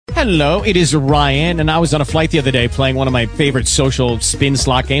Hello, it is Ryan, and I was on a flight the other day playing one of my favorite social spin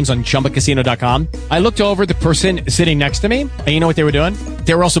slot games on ChumbaCasino.com. I looked over at the person sitting next to me, and you know what they were doing?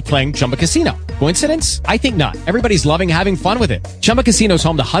 They were also playing Chumba Casino. Coincidence? I think not. Everybody's loving having fun with it. Chumba Casino is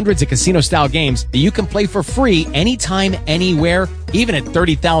home to hundreds of casino-style games that you can play for free anytime, anywhere, even at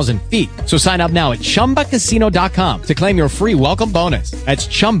 30,000 feet. So sign up now at ChumbaCasino.com to claim your free welcome bonus. That's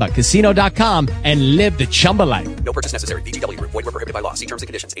ChumbaCasino.com and live the Chumba life. No purchase necessary. VGW. Void where prohibited by law. See terms and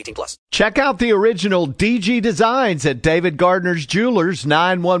conditions. 18+. Check out the original DG Designs at David Gardner's Jewelers,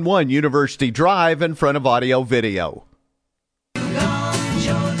 911 University Drive in front of Audio Video.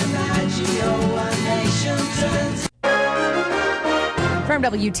 From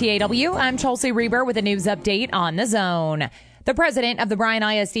WTAW, I'm Chelsea Reber with a news update on the Zone. The president of the Bryan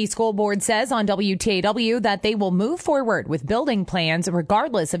ISD School Board says on WTAW that they will move forward with building plans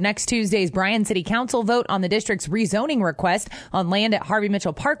regardless of next Tuesday's Bryan City Council vote on the district's rezoning request on land at Harvey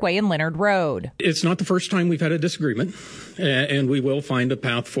Mitchell Parkway and Leonard Road. It's not the first time we've had a disagreement, and we will find a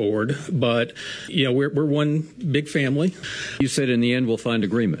path forward. But, you know, we're one big family. You said in the end we'll find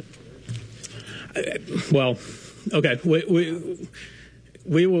agreement. Well, okay.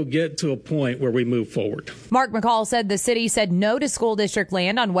 We will get to a point where we move forward. Mark McCall said the city said no to school district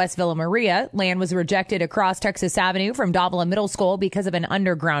land on West Villa Maria. Land was rejected across Texas Avenue from Davila Middle School because of an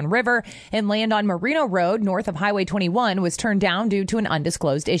underground river, and land on Marino Road north of Highway 21 was turned down due to an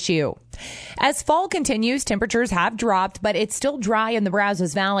undisclosed issue. As fall continues, temperatures have dropped, but it's still dry in the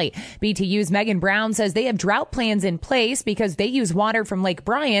Brazos Valley. BTU's Megan Brown says they have drought plans in place because they use water from Lake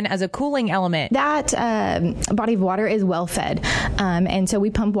Bryan as a cooling element. That body of water is well fed, and so we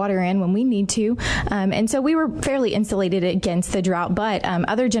pump water in when we need to. And so we were fairly insulated against the drought, but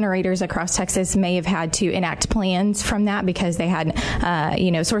other generators across Texas may have had to enact plans from that because they had,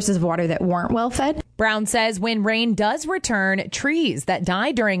 sources of water that weren't well fed. Brown says when rain does return, trees that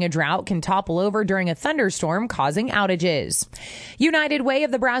die during a drought can topple over during a thunderstorm, causing outages. United Way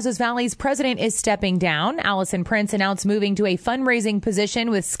of the Brazos Valley's president is stepping down. Allison Prince announced moving to a fundraising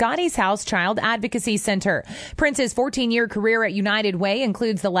position with Scotty's House Child Advocacy Center. Prince's 14-year career at United Way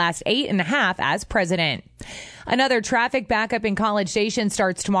includes the last 8.5 as president. Another traffic backup in College Station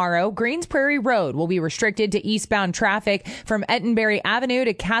starts tomorrow. Greens Prairie Road will be restricted to eastbound traffic from Ettenberry Avenue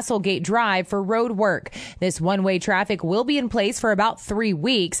to Castlegate Drive for road work. This one-way traffic will be in place for about 3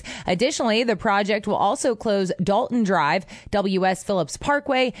 weeks. Additionally, the project will also close Dalton Drive, W.S. Phillips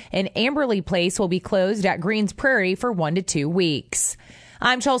Parkway, and Amberley Place will be closed at Greens Prairie for 1 to 2 weeks.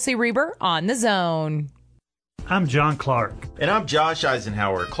 I'm Chelsea Reber on The Zone. I'm John Clark. And I'm Josh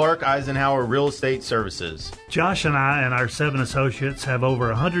Eisenhower, Clark Eisenhower Real Estate Services. Josh and I and our 7 associates have over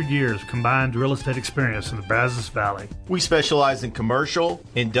 100 years combined real estate experience in the Brazos Valley. We specialize in commercial,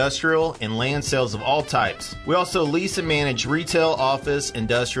 industrial, and land sales of all types. We also lease and manage retail, office,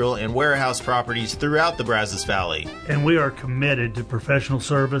 industrial, and warehouse properties throughout the Brazos Valley. And we are committed to professional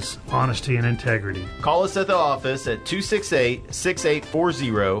service, honesty, and integrity. Call us at the office at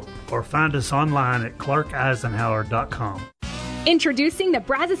 268-6840 or find us online at clarkeisenhower.com. Introducing the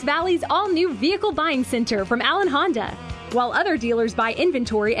Brazos Valley's all-new vehicle buying center from Allen Honda. While other dealers buy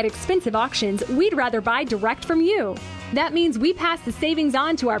inventory at expensive auctions, we'd rather buy direct from you. That means we pass the savings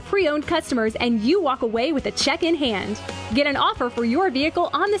on to our pre-owned customers and you walk away with a check in hand. Get an offer for your vehicle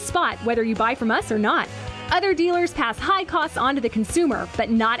on the spot, whether you buy from us or not. Other dealers pass high costs on to the consumer, but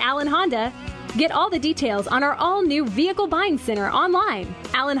not Allen Honda. Get all the details on our all-new vehicle buying center online,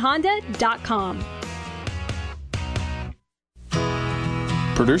 allenhonda.com.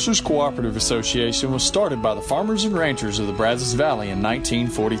 Producers Cooperative Association was started by the farmers and ranchers of the Brazos Valley in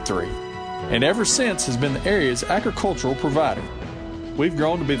 1943, and ever since has been the area's agricultural provider. We've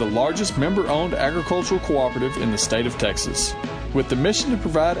grown to be the largest member-owned agricultural cooperative in the state of Texas, with the mission to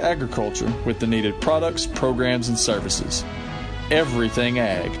provide agriculture with the needed products, programs, and services. Everything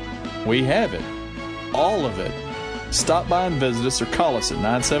ag. We have it. All of it. Stop by and visit us or call us at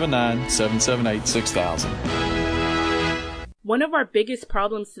 979-778-6000. One of our biggest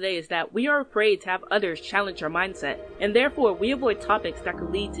problems today is that we are afraid to have others challenge our mindset, and therefore we avoid topics that could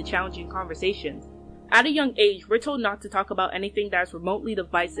lead to challenging conversations. At a young age, we're told not to talk about anything that is remotely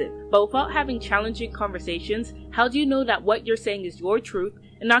divisive, but without having challenging conversations, how do you know that what you're saying is your truth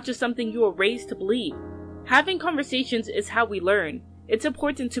and not just something you were raised to believe? Having conversations is how we learn. It's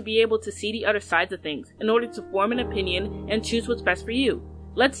important to be able to see the other sides of things in order to form an opinion and choose what's best for you.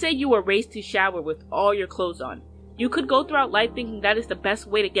 Let's say you were raised to shower with all your clothes on. You could go throughout life thinking that is the best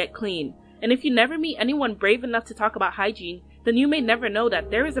way to get clean, and if you never meet anyone brave enough to talk about hygiene, then you may never know that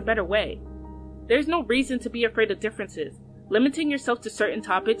there is a better way. There's no reason to be afraid of differences. Limiting yourself to certain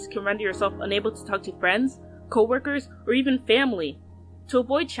topics can render yourself unable to talk to friends, coworkers, or even family. To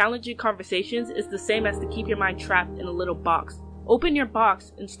avoid challenging conversations is the same as to keep your mind trapped in a little box. Open your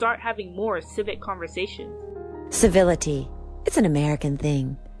box and start having more civic conversations. Civility. It's an American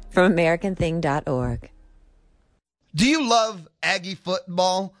thing. From AmericanThing.org. Do you love Aggie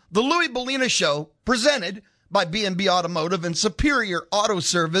football? The Louis Bellina Show, presented by B&B Automotive and Superior Auto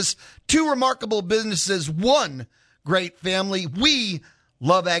Service, two remarkable businesses, one great family. We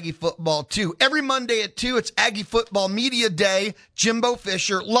love Aggie football, too. Every Monday at 2, it's Aggie Football Media Day. Jimbo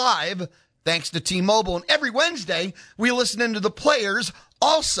Fisher live, thanks to T-Mobile. And every Wednesday, we listen into the players.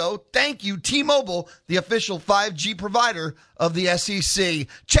 Also, thank you, T-Mobile, the official 5G provider of the SEC.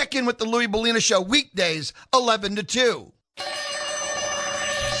 Check in with the Louis Bellina Show weekdays, 11 to 2.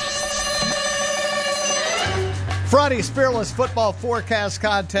 Friday's Fearless Football Forecast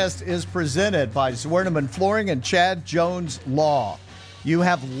Contest is presented by Zwerneman Flooring and Chad Jones Law. You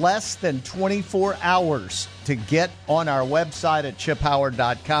have less than 24 hours to get on our website at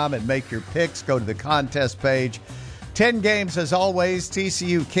chiphoward.com and make your picks. Go to the contest page. 10 games as always.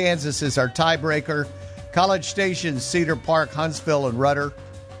 TCU, Kansas is our tiebreaker. College Station, Cedar Park, Huntsville, and Rudder.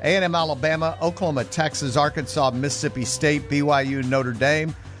 A&M, Alabama, Oklahoma, Texas, Arkansas, Mississippi State, BYU, Notre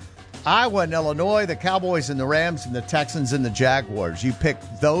Dame. Iowa and Illinois, the Cowboys and the Rams, and the Texans and the Jaguars. You pick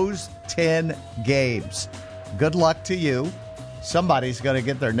those 10 games. Good luck to you. Somebody's going to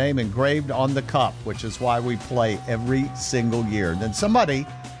get their name engraved on the cup, which is why we play every single year. And then somebody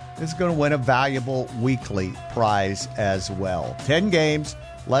is going to win a valuable weekly prize as well. 10 games,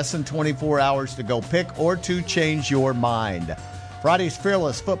 less than 24 hours to go pick or to change your mind. Friday's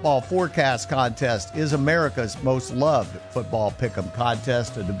Fearless Football Forecast Contest is America's most loved football pick'em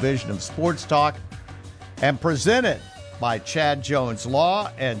contest, a division of Sports Talk, and presented by Chad Jones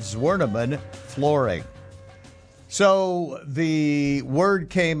Law and Zwerneman Flooring. So the word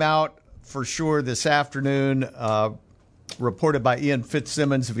came out for sure this afternoon, reported by Ian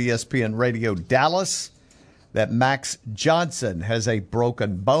Fitzsimmons of ESPN Radio Dallas, that Max Johnson has a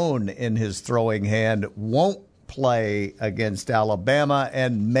broken bone in his throwing hand, won't play against Alabama,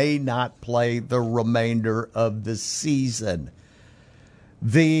 and may not play the remainder of the season.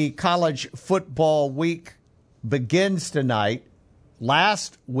 The college football week begins tonight.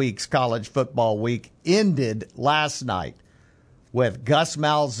 Last week's college football week ended last night with Gus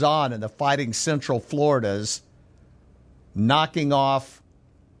Malzahn and the Fighting Central Floridas knocking off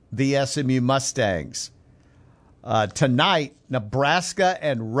the SMU Mustangs. Tonight, Nebraska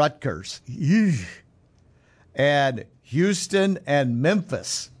and Rutgers. And Houston and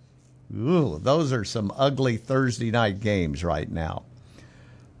Memphis. Ooh, those are some ugly Thursday night games right now.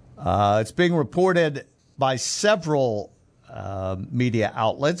 It's being reported by several media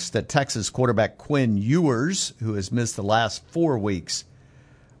outlets that Texas quarterback Quinn Ewers, who has missed the last 4 weeks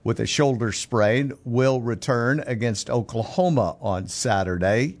with a shoulder sprain, will return against Oklahoma on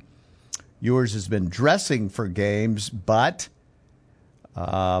Saturday. Ewers has been dressing for games, but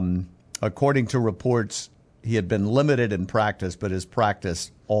according to reports, he had been limited in practice, but has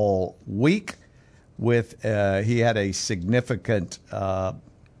practiced all week. He had a significant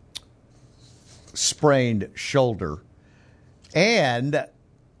sprained shoulder. And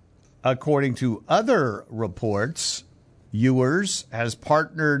according to other reports, Ewers has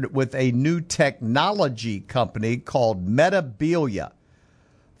partnered with a new technology company called Metabilia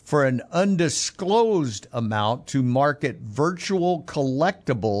for an undisclosed amount to market virtual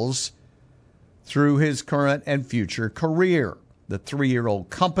collectibles through his current and future career. The 3-year-old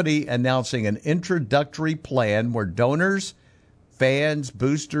company announcing an introductory plan where donors, fans,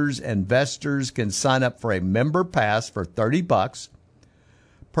 boosters, investors can sign up for a member pass for $30,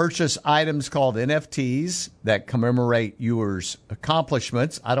 purchase items called NFTs that commemorate Ewers'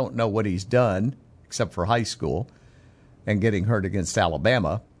 accomplishments. I don't know what he's done except for high school and getting hurt against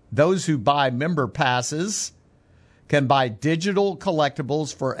Alabama. Those who buy member passes can buy digital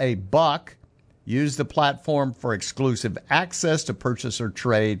collectibles for $1. Use the platform for exclusive access to purchase or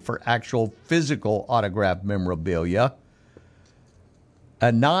trade for actual physical autographed memorabilia.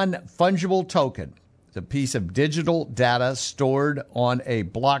 A non-fungible token is a piece of digital data stored on a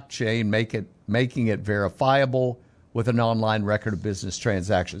blockchain, making it verifiable with an online record of business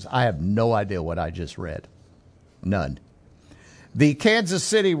transactions. I have no idea what I just read. None. The Kansas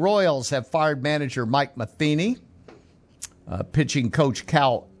City Royals have fired manager Mike Matheny. Pitching coach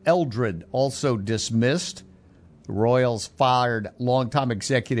Cal Eldred also dismissed. The Royals fired longtime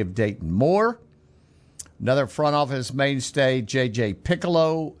executive Dayton Moore. Another front office mainstay, J.J.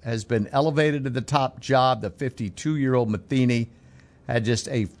 Piccolo, has been elevated to the top job. The 52-year-old Matheny had just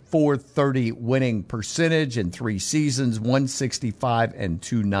a .430 winning percentage in 3 seasons, 165 and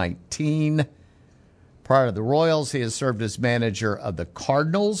 219. Prior to the Royals, he has served as manager of the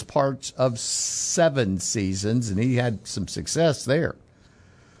Cardinals parts of 7 seasons, and he had some success there.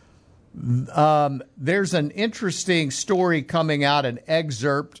 There's an interesting story coming out, an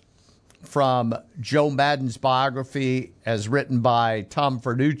excerpt from Joe Maddon's biography as written by Tom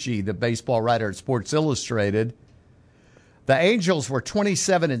Fernucci, the baseball writer at Sports Illustrated. The Angels were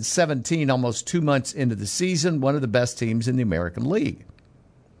 27-17 almost 2 months into the season, one of the best teams in the American League.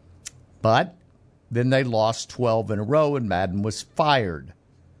 But then they lost 12 in a row and Maddon was fired.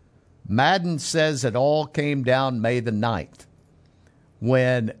 Maddon says it all came down May the 9th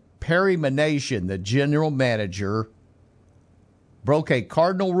when Perry Minasian, the general manager, broke a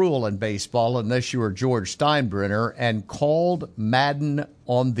cardinal rule in baseball, unless you were George Steinbrenner, and called Maddon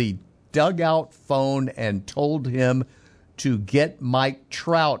on the dugout phone and told him to get Mike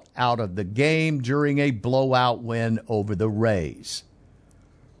Trout out of the game during a blowout win over the Rays.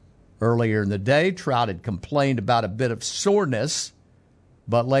 Earlier in the day, Trout had complained about a bit of soreness,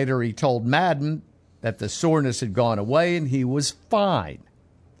 but later he told Maddon that the soreness had gone away and he was fine.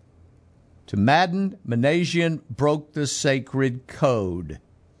 To Maddon, Minasian broke the sacred code.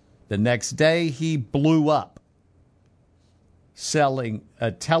 The next day, he blew up, telling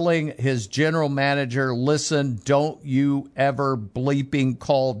his general manager, listen, don't you ever bleeping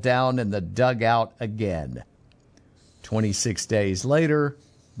call down in the dugout again. 26 days later,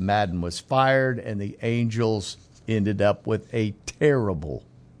 Maddon was fired, and the Angels ended up with a terrible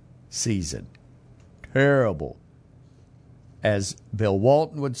season. Terrible. As Bill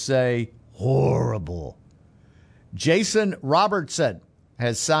Walton would say, horrible. Jason Robertson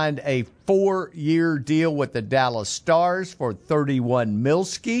has signed a 4-year deal with the Dallas Stars for $31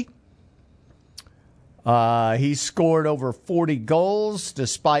 million. He scored over 40 goals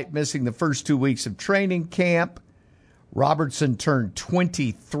despite missing the first 2 weeks of training camp. Robertson turned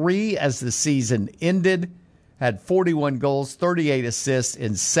 23 as the season ended, had 41 goals, 38 assists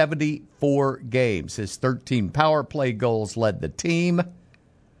in 74 games. His 13 power play goals led the team.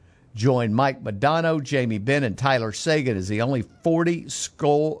 Joined Mike Modano, Jamie Benn, and Tyler Seguin as the only 40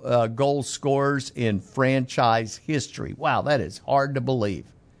 goal scorers in franchise history. Wow, that is hard to believe.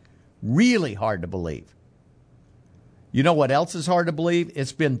 Really hard to believe. You know what else is hard to believe?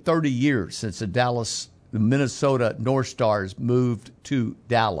 It's been 30 years since the Minnesota North Stars moved to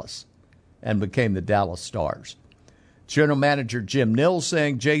Dallas and became the Dallas Stars. General Manager Jim Nils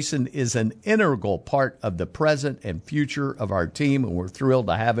saying Jason is an integral part of the present and future of our team, and we're thrilled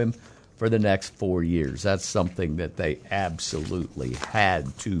to have him for the next 4 years. That's something that they absolutely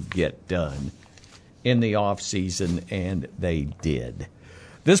had to get done in the offseason, and they did.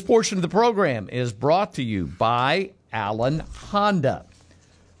 This portion of the program is brought to you by Allen Honda.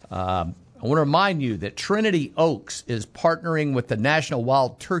 I want to remind you that Trinity Oaks is partnering with the National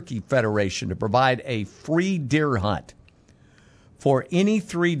Wild Turkey Federation to provide a free deer hunt for any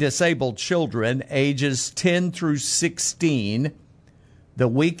 3 disabled children ages 10 through 16. The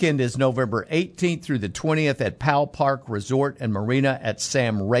weekend is November 18th through the 20th at Powell Park Resort and Marina at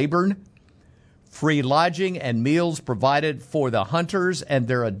Sam Rayburn. Free lodging and meals provided for the hunters and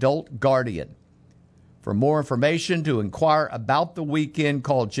their adult guardian. For more information to inquire about the weekend,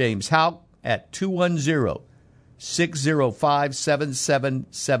 call James Houck at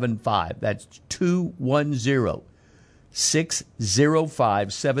 210-605-7775. That's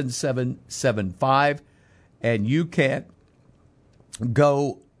 210-605-7775. And you can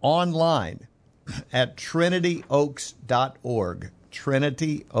go online at trinityoaks.org.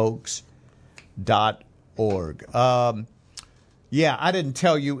 trinityoaks.org. Yeah, I didn't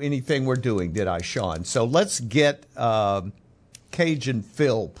tell you anything we're doing, did I, Sean? So let's get Cajun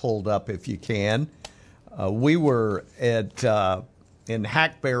Phil pulled up if you can. We were at in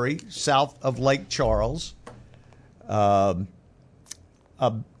Hackberry, south of Lake Charles, a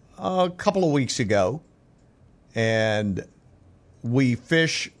couple of weeks ago, and we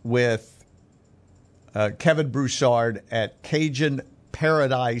fish with Kevin Broussard at Cajun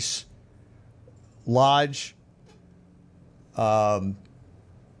Paradise Lodge.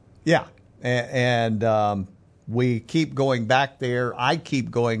 We keep going back there. I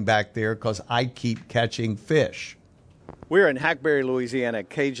keep going back there because I keep catching fish. We're in Hackberry, Louisiana,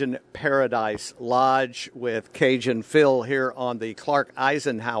 Cajun Paradise Lodge with Cajun Phil here on the Clark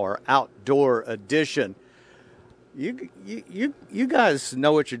Eisenhower Outdoor Edition. You guys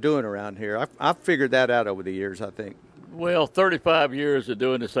know what you're doing around here. I've figured that out over the years, I think. Well, 35 years of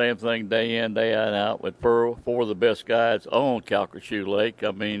doing the same thing day in, day out with four of the best guides on Calcasieu Lake.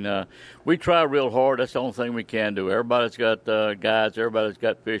 I mean, we try real hard. That's the only thing we can do. Everybody's got guides. Everybody's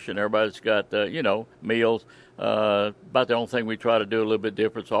got fishing. Everybody's got, meals. About the only thing we try to do a little bit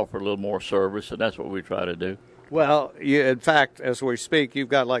different is offer a little more service, and that's what we try to do. Well, in fact, as we speak, you've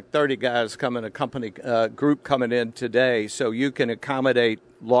got like 30 guys coming, a company group coming in today, so you can accommodate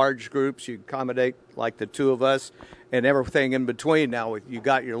large groups. You accommodate like the two of us and everything in between. Now, you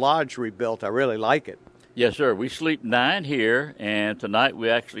got your lodge rebuilt. I really like it. Yes, sir. We sleep 9 here, and tonight we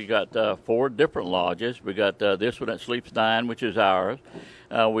actually got 4 different lodges. We got this one that sleeps 9, which is ours.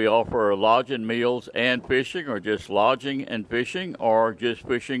 We offer lodging, meals, and fishing, or just lodging and fishing, or just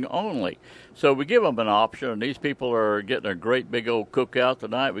fishing only. So we give them an option, and these people are getting a great big old cookout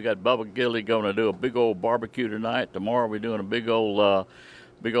tonight. We got Bubba Gilly going to do a big old barbecue tonight. Tomorrow we're doing a big old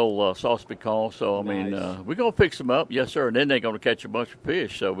sauce piquant. So, I mean, we're going to fix them up. Yes, sir. And then they're going to catch a bunch of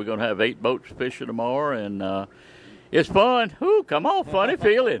fish. So we're going to have 8 boats fishing tomorrow, and it's fun. Ooh, come on, funny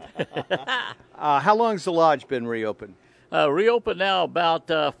feeling. How long's the lodge been reopened? Reopened now about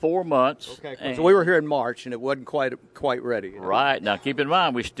 4 months. Okay, so we were here in March, and it wasn't quite ready. Right. Now, keep in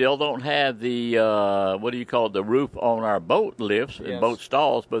mind, we still don't have the, the roof on our boat lifts and boat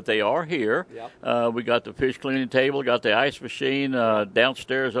stalls, but they are here. Yep. We got the fish cleaning table, got the ice machine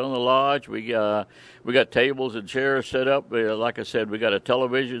downstairs on the lodge. We got tables and chairs set up. Like I said, we got a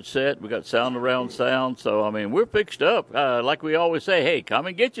television set. We got sound around sound. So, I mean, we're fixed up. Like we always say, hey, come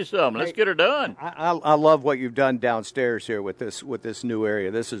and get you some. Let's get her done. I love what you've done downstairs here with this new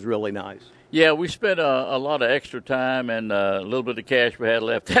area. This is really nice. Yeah, we spent a lot of extra time and a little bit of cash we had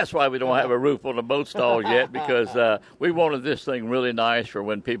left. That's why we don't have a roof on the boat stalls yet, because we wanted this thing really nice for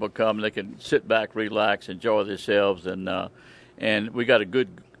when people come. They can sit back, relax, enjoy themselves, and we got a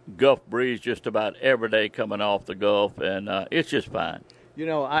good Gulf breeze just about every day coming off the Gulf, and it's just fine. You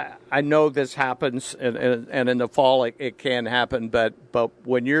know, I know this happens, and in the fall it can happen, but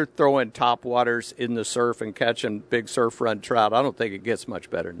when you're throwing topwaters in the surf and catching big surf run trout, I don't think it gets much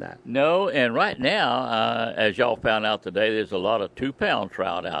better than that. No, and right now, as y'all found out today, there's a lot of 2-pound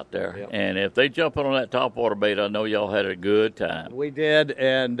trout out there. Yep. And if they jump on that topwater bait, I know y'all had a good time. We did,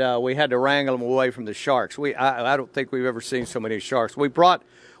 and we had to wrangle them away from the sharks. I don't think we've ever seen so many sharks. We brought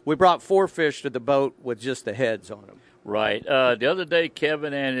 4 fish to the boat with just the heads on them. Right. The other day,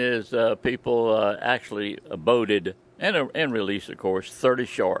 Kevin and his people actually boated and released, of course, 30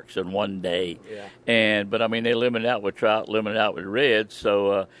 sharks in one day. Yeah. But I mean, they limit out with trout, limit out with reds.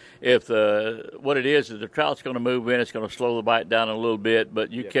 So what it is the trout's going to move in, it's going to slow the bite down a little bit.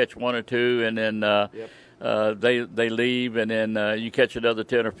 But you catch 1 or 2, and then they leave, and then you catch another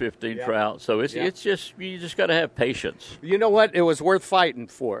 10 or 15 trout. So it's just, you just got to have patience. You know what? It was worth fighting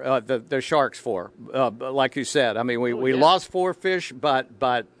for the sharks for. Like you said, I mean, we lost 4 fish, but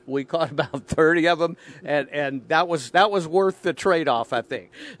we caught about 30 of them, and that was worth the trade-off, I think.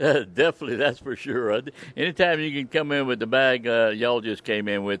 Definitely, that's for sure. Anytime you can come in with the bag y'all just came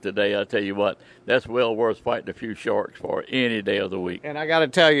in with today, I'll tell you what, that's well worth fighting a few sharks for any day of the week. And I got to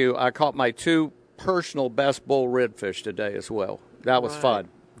tell you, I caught my 2 personal best bull redfish today as well. That was fun.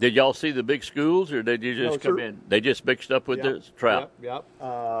 Did y'all see the big schools, or did you just come in? They just mixed up with the trout. Yep.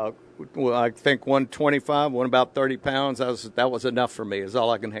 Well, I think 125, one about 30 pounds. That was enough for me. Is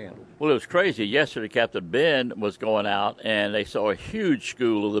all I can handle. Well, it was crazy. Yesterday, Captain Ben was going out, and they saw a huge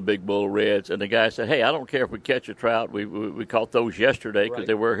school of the big bull reds. And the guy said, "Hey, I don't care if we catch a trout. We caught those yesterday because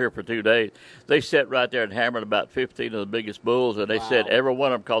they were here for 2 days." They sat right there and hammered about 15 of the biggest bulls, and they said every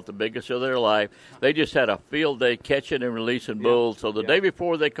one of them caught the biggest of their life. They just had a field day catching and releasing bulls. So the day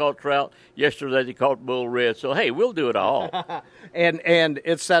before they caught trout, yesterday they caught bull reds. So hey, we'll do it all. And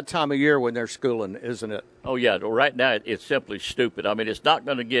it's that time of year when they're schooling, isn't it? Oh, yeah. Well, right now, it's simply stupid. I mean, it's not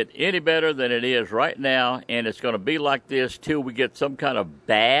going to get any better than it is right now, and it's going to be like this till we get some kind of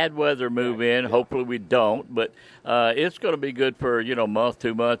bad weather move in. Hopefully we don't, but it's going to be good for, a month,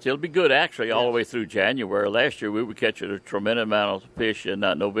 2 months. It'll be good, actually, all the way through January. Last year, we were catching a tremendous amount of fish in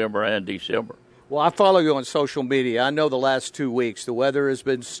November and December. Well, I follow you on social media. I know the last 2 weeks the weather has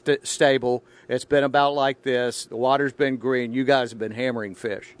been stable. It's been about like this. The water's been green. You guys have been hammering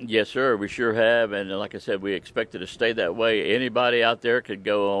fish. Yes, sir. We sure have. And like I said, we expect it to stay that way. Anybody out there could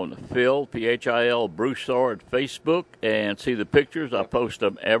go on Phil, Phil Broussard, Facebook and see the pictures. I post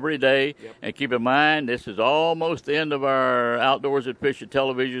them every day. And keep in mind, this is almost the end of our Outdoors and Fishing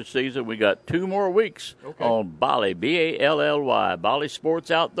television season. We got 2 more weeks on Bally, Bally, Bally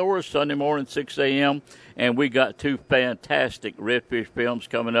Sports Outdoors, Sunday morning, 6 a.m., and we got 2 fantastic redfish films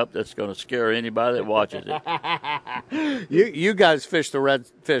coming up that's going to scare anybody that watches it. You guys fished the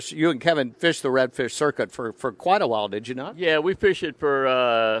redfish. You and Kevin fished the redfish circuit for quite a while, did you not? Yeah, we fished it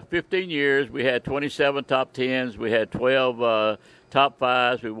for 15 years. We had 27 top 10s. We had 12 top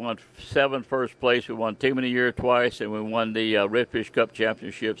 5s. We won 7 first place. We won Team of the Year twice, and we won the Redfish Cup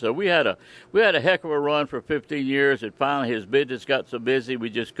Championship. So we had a heck of a run for 15 years, and finally his business got so busy we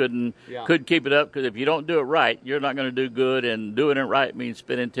just couldn't keep it up, because if you don't do it right, you're not going to do good, and doing it right means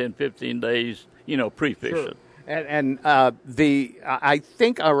spending 10, 15 days, pre-fishing. Sure. And I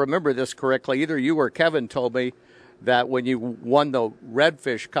think I remember this correctly. Either you or Kevin told me that when you won the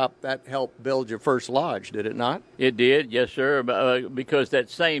Redfish Cup, that helped build your first lodge, did it not? It did, yes, sir, because that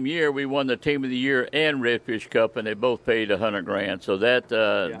same year we won the Team of the Year and Redfish Cup, and they both paid $100,000. So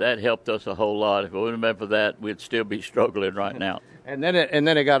that helped us a whole lot. If it wouldn't have been for that, we'd still be struggling right now. And then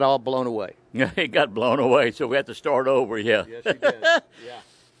it got all blown away. It got blown away, so we had to start over, yeah. Yes, you did, yeah.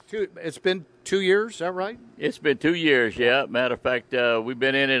 It's been 2 years, is that right? It's been 2 years, yeah. Matter of fact, we've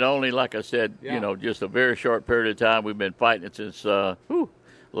been in it only, like I said, just a very short period of time. We've been fighting it since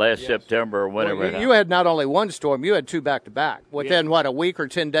last September or whenever. Well, you had not only one storm, you had 2 back-to-back. Within, a week or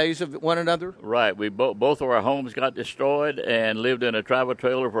 10 days of one another? Right. We both of our homes got destroyed and lived in a travel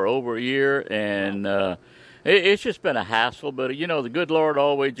trailer for over a year, and it's just been a hassle, but, the good Lord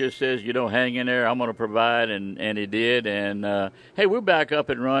always just says, hang in there, I'm going to provide, and he did. And, hey, we're back up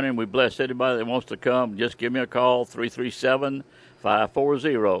and running. We bless anybody that wants to come. Just give me a call,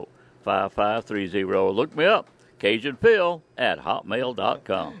 337-540-5530. Look me up,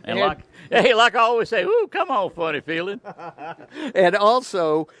 CajunPhil@hotmail.com. And like I always say, ooh, come on, funny feeling. And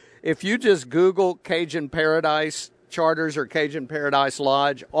also, if you just Google Cajun Paradise Charters or Cajun Paradise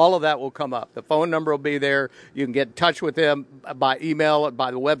Lodge, all of that will come up. The phone number will be there. You can get in touch with them by email,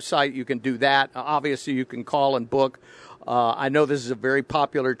 by the website. You can do that. Obviously, you can call and book. I know this is a very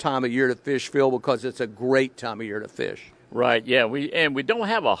popular time of year to fish, Phil, because it's a great time of year to fish. Right, yeah. We don't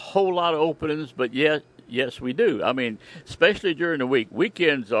have a whole lot of openings, but yes, we do. I mean, especially during the week.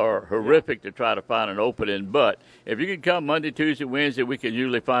 Weekends are horrific to try to find an opening, but if you can come Monday, Tuesday, Wednesday, we can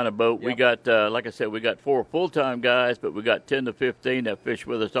usually find a boat. Yep. We got, like I said, we got 4 full-time guys, but we got 10 to 15 that fish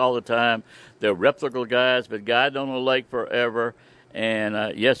with us all the time. They're reputable guys, but guided on the lake forever.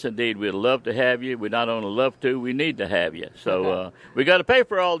 And, yes, indeed, we'd love to have you. We not only love to, we need to have you. So we got to pay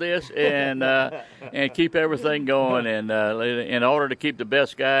for all this and keep everything going. And in order to keep the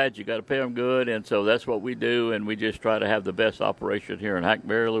best guides, you got to pay them good. And so that's what we do, and we just try to have the best operation here in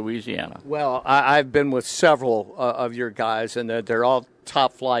Hackberry, Louisiana. Well, I've been with several of your guys, and they're all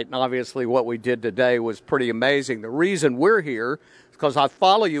top flight. And obviously what we did today was pretty amazing. The reason we're here because I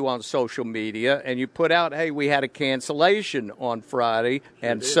follow you on social media, and you put out, hey, we had a cancellation on Friday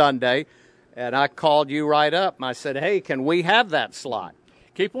and Sunday, and I called you right up, and I said, hey, can we have that slot?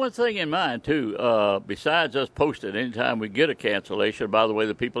 Keep one thing in mind, too. Besides us posting anytime we get a cancellation, by the way,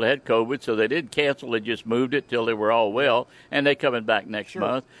 the people had COVID, so they didn't cancel. They just moved it till they were all well, and they're coming back next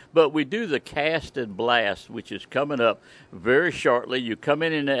month. But we do the Cast and Blast, which is coming up very shortly. You come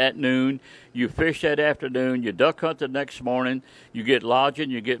in at noon. You fish that afternoon. You duck hunt the next morning. You get lodging.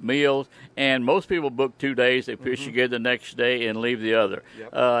 You get meals. And most people book 2 days. They fish again the next day and leave the other.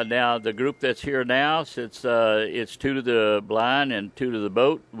 Yep. Now, the group that's here now, since it's 2 to the blind and 2 to the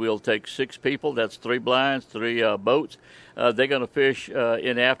boat, we'll take 6 people. That's 3 blinds, 3 boats. They're going to fish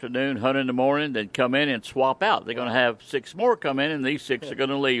in the afternoon, hunt in the morning, then come in and swap out. They're going to have 6 more come in, and these 6 are going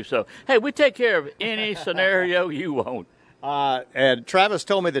to leave. So, hey, we take care of any scenario you want. And Travis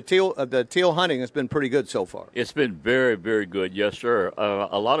told me the teal hunting has been pretty good so far. It's been very, very good, yes, sir.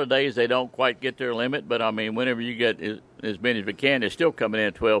 A lot of days they don't quite get their limit, but, I mean, whenever you get as many as we can, they're still coming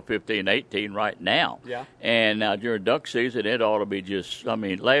in 12, 15, 18 right now. Yeah. And now during duck season, it ought to be just, I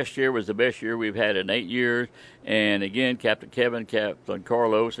mean, last year was the best year we've had in 8 years. And, again, Captain Kevin, Captain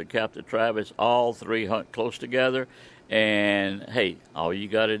Carlos, and Captain Travis, all 3 hunt close together. And, hey, all you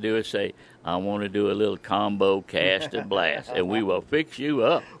got to do is say, I want to do a little combo cast and blast, and we will fix you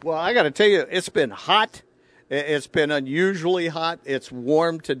up. Well, I got to tell you, it's been hot. It's been unusually hot. It's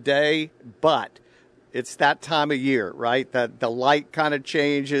warm today, but it's that time of year, right? That the light kind of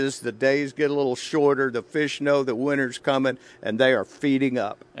changes. The days get a little shorter. The fish know the winter's coming, and they are feeding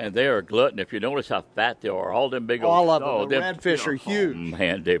up. And they are a glutton. If you notice how fat they are, all them big old... All of them. The redfish are huge. Oh,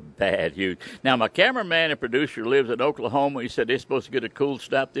 man, they're bad huge. Now, my cameraman and producer lives in Oklahoma. He said they're supposed to get a cool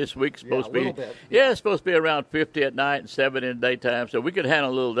snap this week. It's supposed to be, bit. Yeah, it's supposed to be around 50 at night and 7 in the daytime. So we could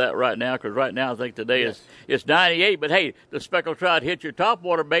handle a little of that right now, because right now I think today it's 98. But, hey, the speckled trout hit your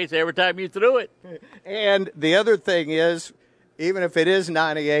topwater baits every time you threw it. And the other thing is, even if it is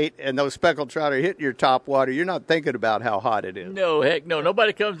 98 and those speckled trout are hitting your top water, you're not thinking about how hot it is. No, heck no.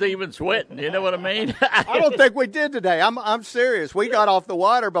 Nobody comes even sweating. You know what I mean? I don't think we did today. I'm serious. We got off the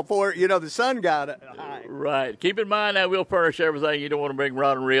water before, the sun got high. Right. Keep in mind that we'll furnish everything. You don't want to bring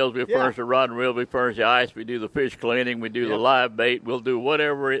rod and reels. We'll furnish the rod and reel. We furnish the ice. We do the fish cleaning. We do the live bait. We'll do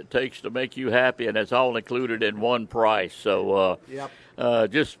whatever it takes to make you happy, and that's all included in one price. So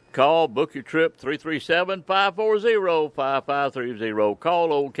just call, book your trip, 337-540-5530.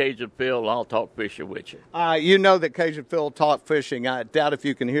 Call old Cajun Phil, and I'll talk fishing with you. You know that Cajun Phil talk fishing. I doubt if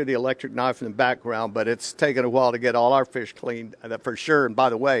you can hear the electric knife in the background, but it's taken a while to get all our fish cleaned, for sure. And by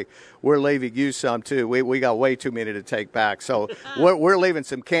the way, we're leaving you some, too. We got way too many to take back. So we're leaving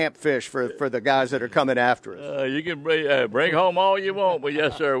some camp fish for the guys that are coming after us. You can bring home all you want, but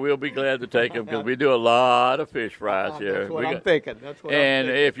yes, sir, we'll be glad to take them because we do a lot of fish fries here. That's what I'm thinking. And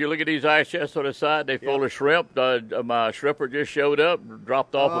if you look at these ice chests on the side, they're full of shrimp. My shrimper just showed up,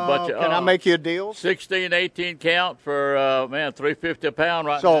 dropped off a bunch of. Can I make you a deal? 16, 18 count for $3.50 a pound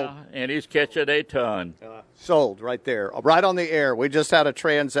now, and he's catching a ton. Sold right there, right on the air. We just had a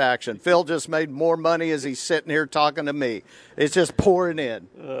transaction. Phil just made more money as he's sitting here talking to me. It's just pouring in.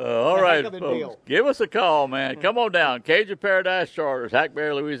 All right, folks, give us a call, man. Come on down. Cajun Paradise Charters,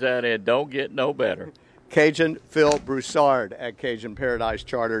 Hackberry, Louisiana, and don't get no better. Cajun Phil Broussard at Cajun Paradise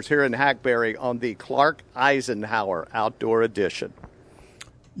Charters here in Hackberry on the Clark Eisenhower Outdoor Edition.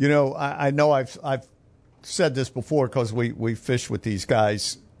 I know I've said this before because we fish with these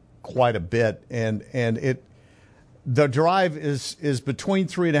guys quite a bit, and the drive is between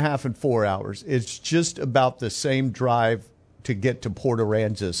 3.5 and 4 hours. It's just about the same drive to get to Port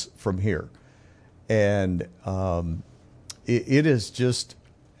Aransas from here, and it is just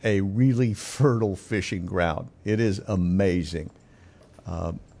a really fertile fishing ground. It is amazing.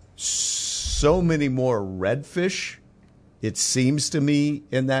 So many more redfish, it seems to me,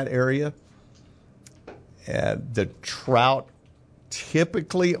 in that area. The trout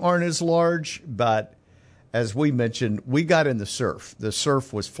typically aren't as large, but as we mentioned, we got in the surf. The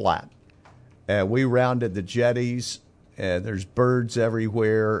surf was flat. And we rounded the jetties, and there's birds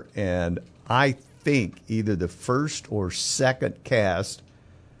everywhere. And I think either the first or second cast,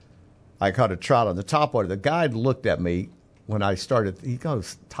 I caught a trout on the topwater. The guide looked at me when I started. He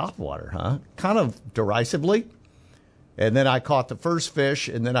goes, "Topwater, huh?" Kind of derisively. And then I caught the first fish,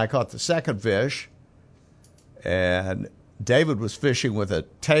 and then I caught the second fish. And David was fishing with a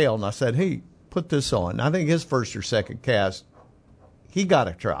tail, and I said, "Hey, put this on." I think his first or second cast, he got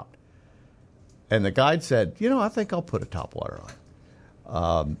a trout. And the guide said, "I think I'll put a topwater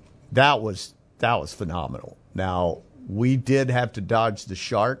on." That was phenomenal. Now, we did have to dodge the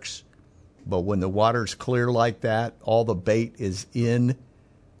sharks, but when the water's clear like that, all the bait is in,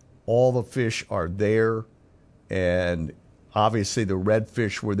 all the fish are there, and obviously the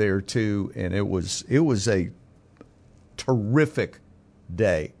redfish were there too, and it was a terrific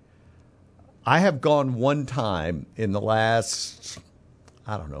day. I have gone one time in the last,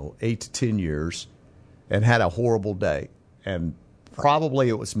 8 to 10 years and had a horrible day. And probably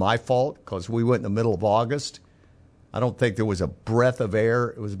it was my fault because we went in the middle of August. I don't think there was a breath of air.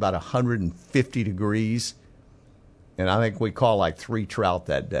 It was about 150 degrees. And I think we caught like 3 trout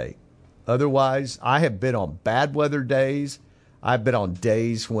that day. Otherwise, I have been on bad weather days. I've been on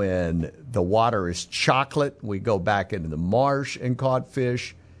days when the water is chocolate. We go back into the marsh and caught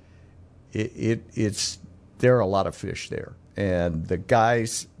fish. There are a lot of fish there. And the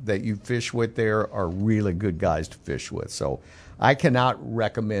guys that you fish with there are really good guys to fish with. So I cannot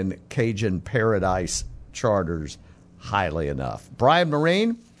recommend Cajun Paradise Charters highly enough. Brian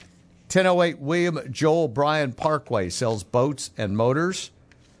Marine, 1008 William Joel Bryan Parkway, sells boats and motors.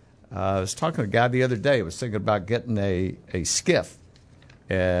 I was talking to a guy the other day. I was thinking about getting a skiff,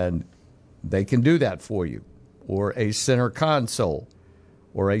 and they can do that for you, or a center console,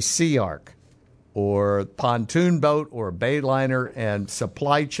 or a Sea Ark, or pontoon boat, or a bayliner, and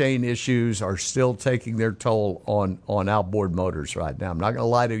supply chain issues are still taking their toll on outboard motors right now. I'm not going to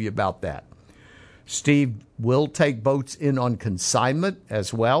lie to you about that. Steve will take boats in on consignment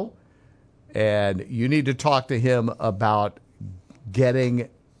as well, and you need to talk to him about getting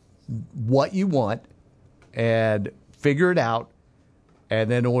what you want and figure it out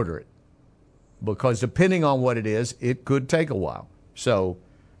and then order it. Because depending on what it is, it could take a while. So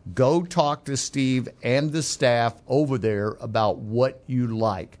go talk to Steve and the staff over there about what you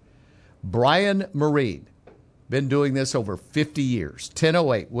like. Brian Marine, been doing this over 50 years.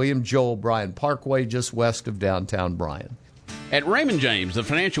 1008 William Joel Bryan Parkway, just west of downtown Bryan. At Raymond James, the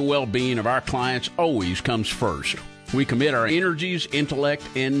financial well-being of our clients always comes first. We commit our energies, intellect,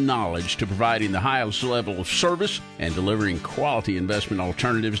 and knowledge to providing the highest level of service and delivering quality investment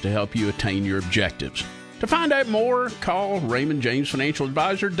alternatives to help you attain your objectives. To find out more, call Raymond James Financial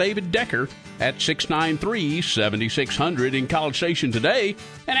Advisor David Decker at 693-7600 in College Station today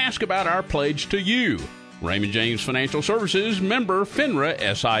and ask about our pledge to you. Raymond James Financial Services, member FINRA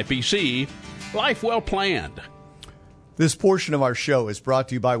SIPC. Life well planned. This portion of our show is brought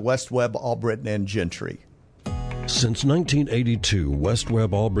to you by West Webb, Albritton, and Gentry. Since 1982, West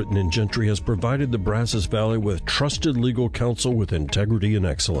Webb, Albritton, and Gentry has provided the Brazos Valley with trusted legal counsel with integrity and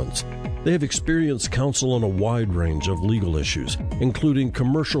excellence. They have experienced counsel on a wide range of legal issues, including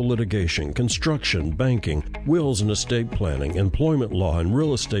commercial litigation, construction, banking, wills and estate planning, employment law, and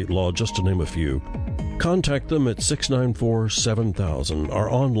real estate law, just to name a few. Contact them at 694-7000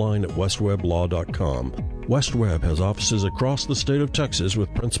 or online at westweblaw.com. West Webb has offices across the state of Texas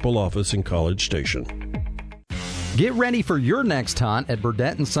with principal office in College Station. Get ready for your next hunt at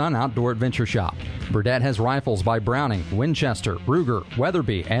Burdett & Son Outdoor Adventure Shop. Burdett has rifles by Browning, Winchester, Ruger,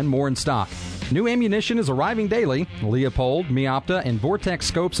 Weatherby, and more in stock. New ammunition is arriving daily. Leopold, Miopta, and Vortex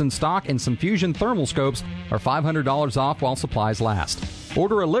scopes in stock, and some Fusion thermal scopes are $500 off while supplies last.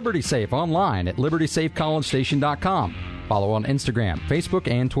 Order a Liberty Safe online at libertysafecollegestation.com. Follow on Instagram,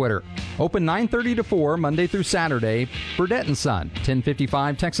 Facebook, and Twitter. Open 9:30 to 4 Monday through Saturday. Burdett & Son,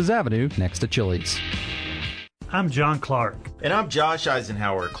 1055 Texas Avenue, next to Chili's. I'm John Clark. And I'm Josh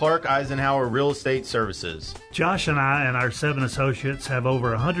Eisenhower, Clark Eisenhower Real Estate Services. Josh and I and our 7 associates have over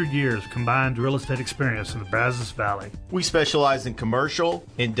 100 years combined real estate experience in the Brazos Valley. We specialize in commercial,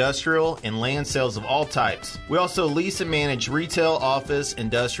 industrial, and land sales of all types. We also lease and manage retail, office,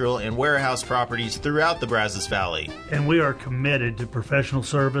 industrial, and warehouse properties throughout the Brazos Valley. And we are committed to professional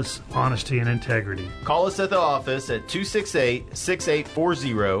service, honesty, and integrity. Call us at the office at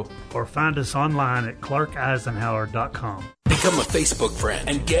 268-6840 or find us online at clarkeisenhower.com. Become a Facebook friend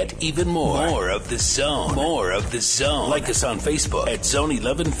and get even more. More of the Zone. More of the Zone. Like us on Facebook at Zone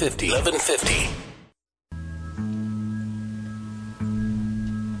 1150. 1150.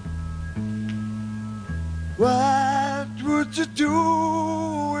 What would you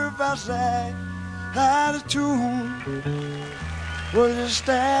do if I sang out of tune? Would you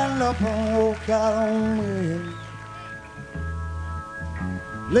stand up and walk out on me?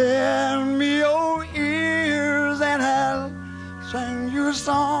 Lend me your ears and I'll sing you a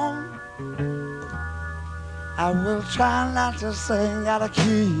song. I will try not to sing out of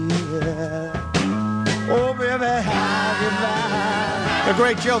key. Oh, baby, how goodbye. The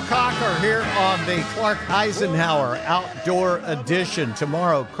great Joe Cocker here on the Clark Eisenhower Outdoor Edition.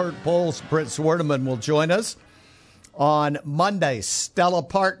 Tomorrow, Kurt Bowles, Britt Zwerneman will join us. On Monday, Stella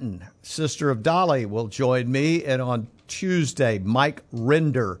Parton, sister of Dolly, will join me. And on Tuesday, Mike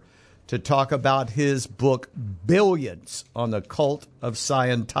Render to talk about his book, Billions, on the Cult of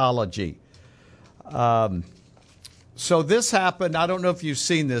Scientology. So this happened. I don't know if you've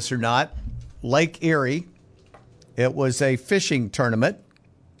seen this or not. Lake Erie. It was a fishing tournament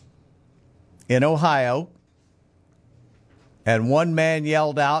in Ohio. And one man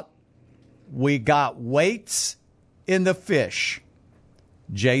yelled out, "We got weights in the fish."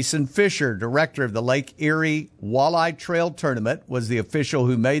 Jason Fisher, director of the Lake Erie Walleye Trail Tournament, was the official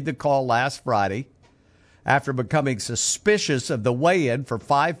who made the call last Friday after becoming suspicious of the weigh-in for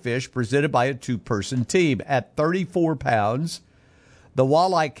 5 fish presented by a 2-person team. At 34 pounds, the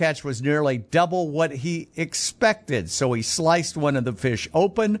walleye catch was nearly double what he expected, so he sliced one of the fish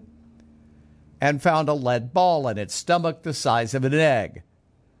open and found a lead ball in its stomach the size of an egg.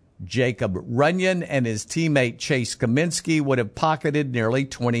 Jacob Runyon and his teammate Chase Kaminsky would have pocketed nearly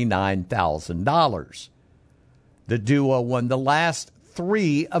 $29,000. The duo won the last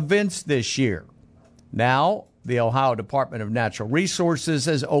 3 events this year. Now, the Ohio Department of Natural Resources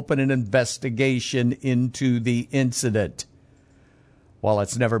has opened an investigation into the incident. While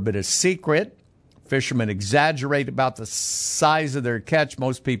it's never been a secret, fishermen exaggerate about the size of their catch.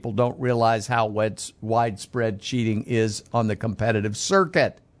 Most people don't realize how widespread cheating is on the competitive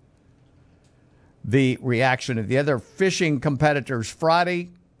circuit. The reaction of the other fishing competitors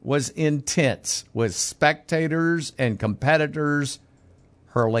Friday was intense, with spectators and competitors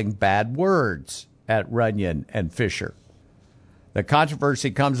hurling bad words at Runyon and Fisher. The controversy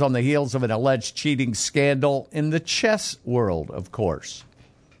comes on the heels of an alleged cheating scandal in the chess world, of course.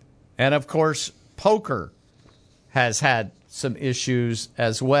 And, of course, poker has had some issues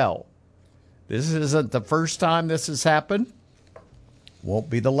as well. This isn't the first time this has happened.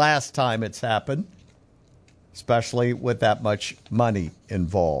 Won't be the last time it's happened, especially with that much money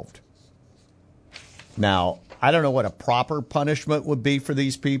involved. Now, I don't know what a proper punishment would be for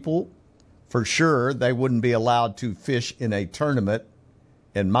these people For sure, they wouldn't be allowed to fish in a tournament,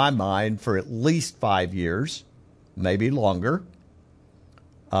 in my mind, for at least 5 years, maybe longer.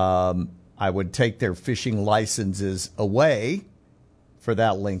 I would take their fishing licenses away for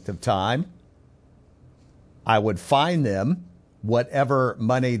that length of time. I would fine them whatever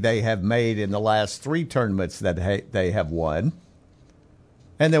money they have made in the last 3 tournaments that they have won.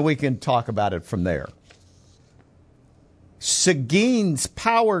 And then we can talk about it from there. Seguin's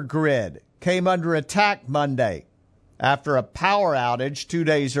power grid came under attack Monday after a power outage 2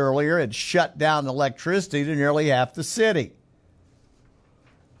 days earlier had shut down electricity to nearly half the city.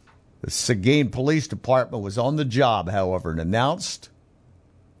 The Seguin Police Department was on the job, however, and announced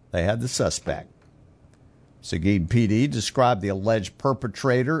they had the suspect. Seguin PD described the alleged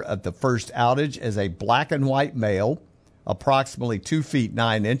perpetrator of the first outage as a black and white male, approximately 2 feet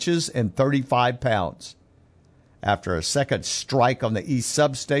 9 inches and 35 pounds. After a second strike on the East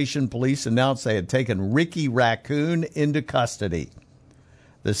Substation, police announced they had taken Ricky Raccoon into custody.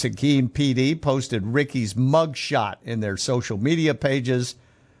 The Seguin PD posted Ricky's mugshot in their social media pages,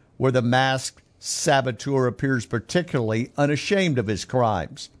 where the masked saboteur appears particularly unashamed of his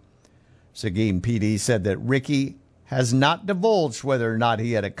crimes. Seguin PD said that Ricky has not divulged whether or not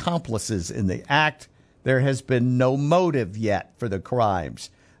he had accomplices in the act. There has been no motive yet for the crimes.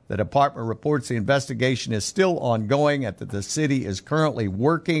 The department reports the investigation is still ongoing and that the city is currently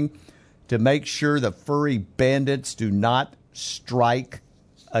working to make sure the furry bandits do not strike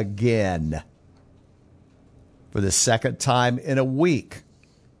again. For the second time in a week,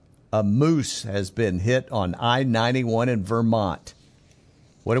 a moose has been hit on I-91 in Vermont.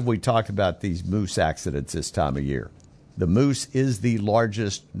 What have we talked about these moose accidents this time of year? The moose is the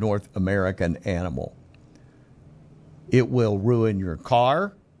largest North American animal. It will ruin your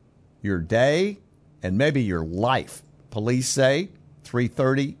car, your day, and maybe your life. Police say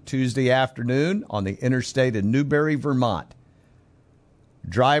 3:30 Tuesday afternoon on the interstate in Newberry, Vermont.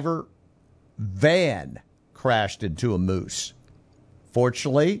 Driver van crashed into a moose.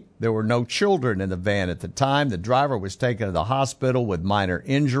 Fortunately, there were no children in the van at the time. The driver was taken to the hospital with minor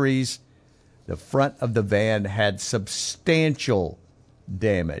injuries. The front of the van had substantial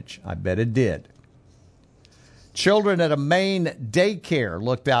damage. I bet it did. Children at a Maine daycare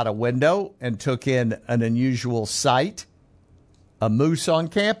looked out a window and took in an unusual sight: a moose on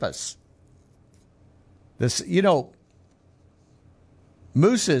campus.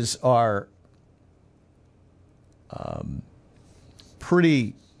 Mooses are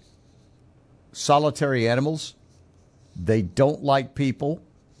pretty solitary animals. They don't like people.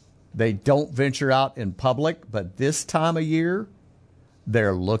 They don't venture out in public, but this time of year,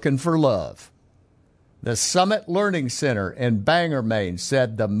 they're looking for love. The Summit Learning Center in Bangor, Maine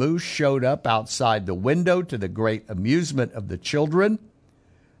said the moose showed up outside the window to the great amusement of the children.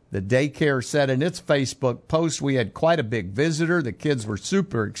 The daycare said in its Facebook post, "We had quite a big visitor. The kids were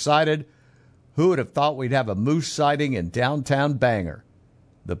super excited. Who would have thought we'd have a moose sighting in downtown Bangor?"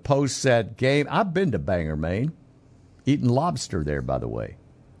 The post said, I've been to Bangor, Maine. Eaten lobster there, by the way.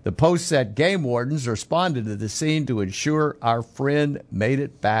 The post said game wardens responded to the scene to ensure our friend made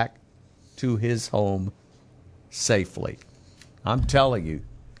it back to his home safely. I'm telling you.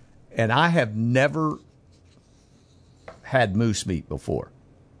 And I have never had moose meat before.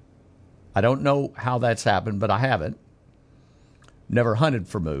 I don't know how that's happened, but I haven't. Never hunted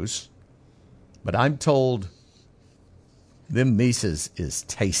for moose. But I'm told them Mises is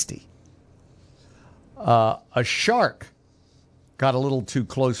tasty. A shark got a little too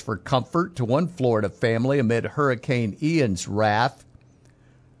close for comfort to one Florida family amid Hurricane Ian's wrath.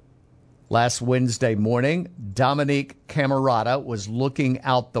 Last Wednesday morning, Dominique Camerata was looking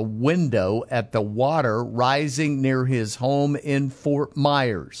out the window at the water rising near his home in Fort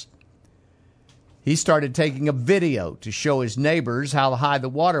Myers. He started taking a video to show his neighbors how high the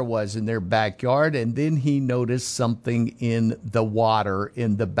water was in their backyard, and then he noticed something in the water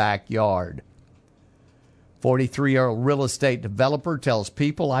in the backyard. 43-year-old real estate developer tells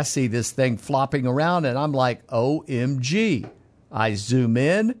People, "I see this thing flopping around, and I'm like, OMG. I zoom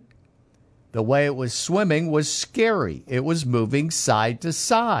in. The way it was swimming was scary. It was moving side to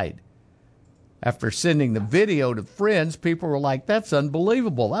side." After sending the video to friends, people were like, "That's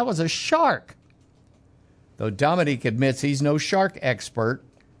unbelievable. That was a shark." Though Dominique admits he's no shark expert,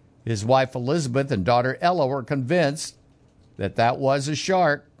 his wife Elizabeth and daughter Ella were convinced that was a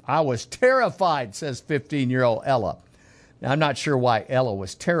shark. "I was terrified," says 15-year-old Ella. Now, I'm not sure why Ella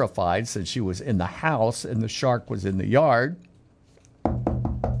was terrified, since she was in the house and the shark was in the yard.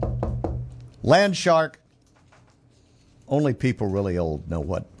 Land shark. Only people really old know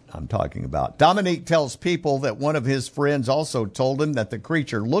what I'm talking about. Dominique tells People that one of his friends also told him that the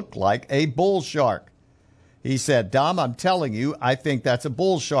creature looked like a bull shark. He said, Dom, I'm telling you, I think that's a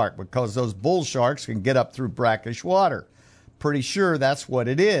bull shark because those bull sharks can get up through brackish water. Pretty sure that's what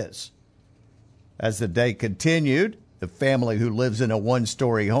it is. As the day continued, the family who lives in a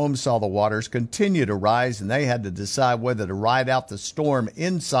one-story home saw the waters continue to rise, and they had to decide whether to ride out the storm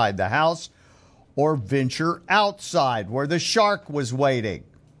inside the house or venture outside where the shark was waiting.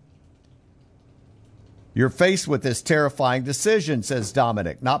 You're faced with this terrifying decision, says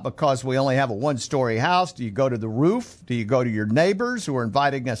Dominic, not because we only have a one-story house. Do you go to the roof? Do you go to your neighbors who are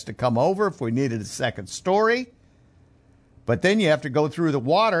inviting us to come over if we needed a second story? But then you have to go through the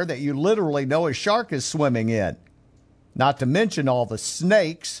water that you literally know a shark is swimming in, not to mention all the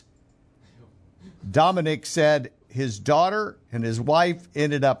snakes. Dominic said his daughter and his wife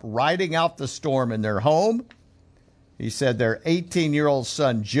ended up riding out the storm in their home. He said their 18-year-old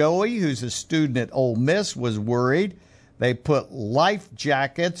son, Joey, who's a student at Ole Miss, was worried. They put life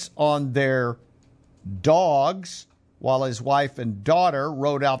jackets on their dogs while his wife and daughter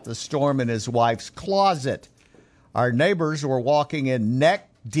rode out the storm in his wife's closet. Our neighbors were walking in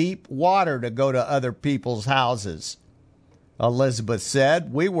neck-deep water to go to other people's houses. Elizabeth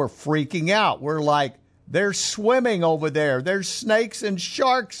said, we were freaking out. We're like, they're swimming over there. There's snakes and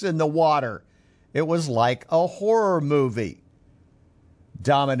sharks in the water. It was like a horror movie.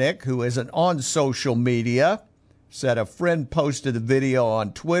 Dominic, who isn't on social media, said a friend posted a video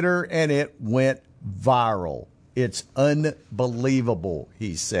on Twitter and it went viral. It's unbelievable,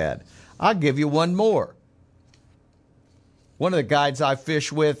 he said. I'll give you one more. One of the guides I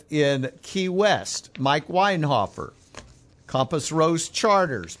fish with in Key West, Mike Weinhofer, Compass Rose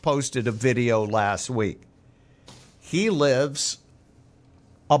Charters, posted a video last week. He lives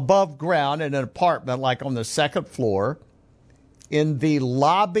above ground in an apartment, like on the second floor. In the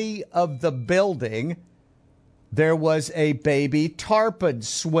lobby of the building, there was a baby tarpon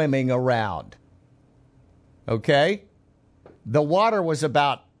swimming around. Okay? The water was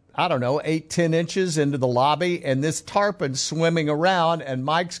about, 8-10 inches into the lobby, and this tarpon swimming around, and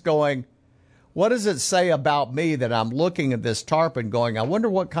Mike's going, what does it say about me that I'm looking at this tarpon going, I wonder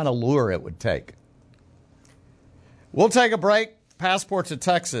what kind of lure it would take? We'll take a break. Passport to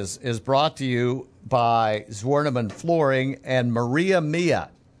Texas is brought to you by Zwerneman Flooring and Maria Mia,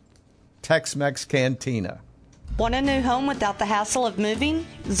 Tex-Mex Cantina. Want a new home without the hassle of moving?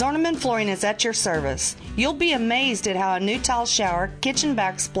 Zwerneman Flooring is at your service. You'll be amazed at how a new tile shower, kitchen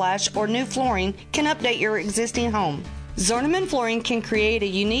backsplash, or new flooring can update your existing home. Zwerneman Flooring can create a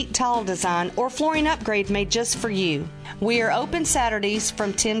unique tile design or flooring upgrade made just for you. We are open Saturdays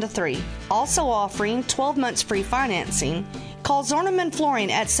from 10 to 3. Also offering 12 months free financing. Call Zwerneman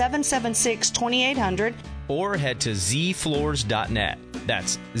Flooring at 776-2800 or head to zfloors.net.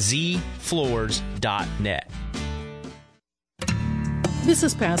 That's zfloors.net. This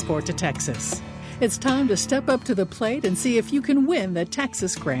is Passport to Texas. It's time to step up to the plate and see if you can win the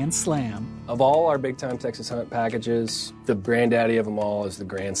Texas Grand Slam. Of all our Big Time Texas Hunt packages, the granddaddy of them all is the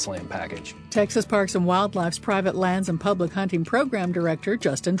Grand Slam package. Texas Parks and Wildlife's Private Lands and Public Hunting Program Director,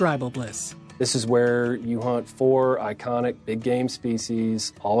 Justin Dreibelbliss. This is where you hunt 4 iconic big game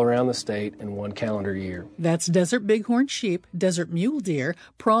species all around the state in one calendar year. That's desert bighorn sheep, desert mule deer,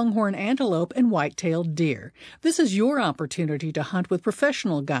 pronghorn antelope, and white-tailed deer. This is your opportunity to hunt with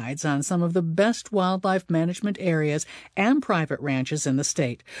professional guides on some of the best wildlife management areas and private ranches in the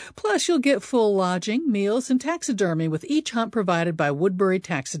state. Plus, you'll get full lodging, meals, and taxidermy with each hunt provided by Woodbury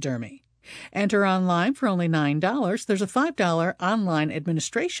Taxidermy. Enter online for only $9. There's a $5 online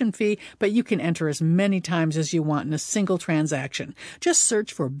administration fee, but you can enter as many times as you want in a single transaction. Just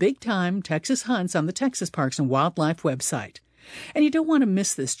search for Big Time Texas Hunts on the Texas Parks and Wildlife website. And you don't want to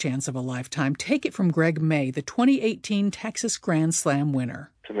miss this chance of a lifetime. Take it from Greg May, the 2018 Texas Grand Slam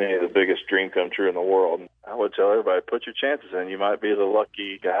winner. To me, the biggest dream come true in the world. I would tell everybody, put your chances in. You might be the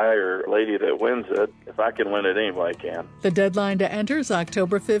lucky guy or lady that wins it. If I can win it, anybody can. The deadline to enter is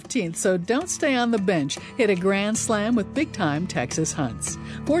October 15th, so don't stay on the bench. Hit a Grand Slam with Big Time Texas Hunts.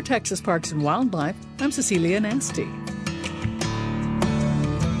 For Texas Parks and Wildlife, I'm Cecilia Nasty.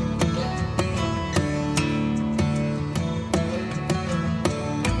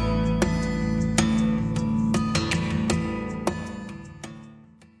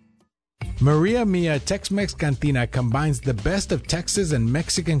 Maria Mia Tex-Mex Cantina combines the best of Texas and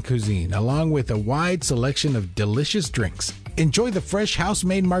Mexican cuisine, along with a wide selection of delicious drinks. Enjoy the fresh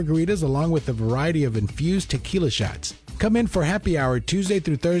house-made margaritas along with a variety of infused tequila shots. Come in for happy hour Tuesday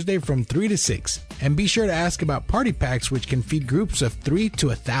through Thursday from 3 to 6. And be sure to ask about party packs, which can feed groups of 3 to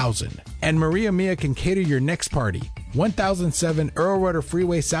 1,000. And Maria Mia can cater your next party. 1007 Earl Rudder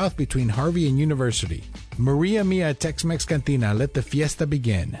Freeway South between Harvey and University. Maria Mia Tex-Mex Cantina. Let the fiesta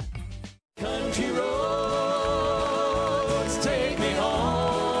begin. Country roads take me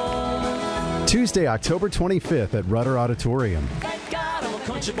home. Tuesday, October 25th at Rudder Auditorium. Thank God I'm a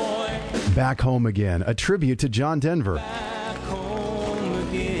country boy. Back Home Again, a tribute to John Denver. Back home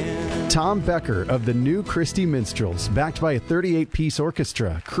again. Tom Becker of the New Christie Minstrels, backed by a 38-piece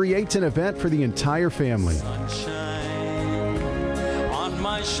orchestra, creates an event for the entire family. Sunshine on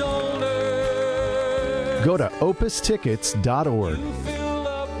my shoulder. Go to opustickets.org. You fill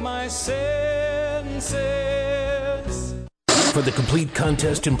up my senses. For the complete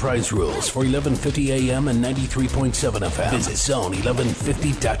contest and prize rules for 1150 AM and 93.7 FM, visit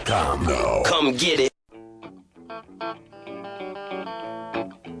zone1150.com. No. Come get it.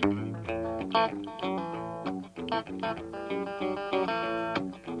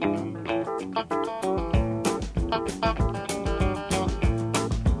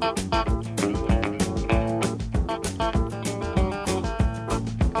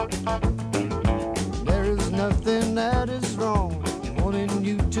 There is nothing that is wrong in wanting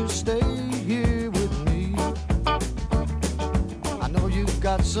you to stay here with me. I know you've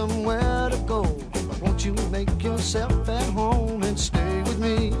got somewhere to go, but won't you make yourself at home and stay with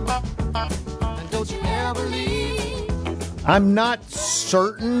me? And don't you ever leave. I'm not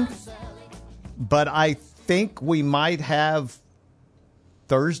certain, but I think we might have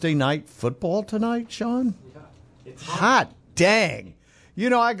Thursday night football tonight, Sean. Hot dang. You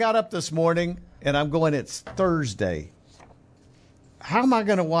know, I got up this morning and I'm going, it's Thursday. How am I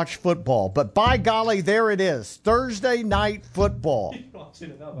going to watch football? But by golly, there it is. Thursday night football.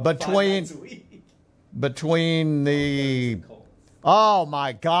 Between the... Oh,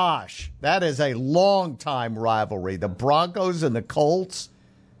 my gosh. That is a long-time rivalry. The Broncos and the Colts.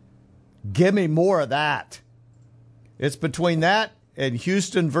 Give me more of that. It's between that and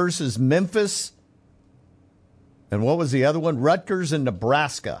Houston versus Memphis. And what was the other one? Rutgers and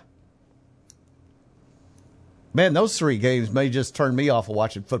Nebraska. Man, those three games may just turn me off of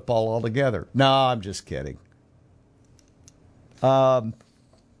watching football altogether. No, I'm just kidding. A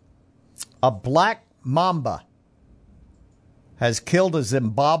black mamba has killed a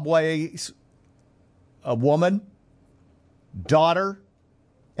woman, daughter,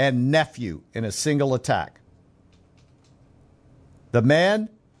 and nephew in a single attack. The man,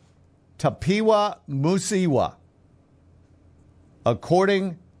 Tapiwa Musiwa,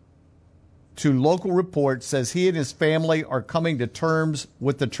 according to local reports, says he and his family are coming to terms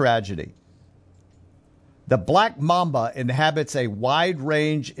with the tragedy. The black mamba inhabits a wide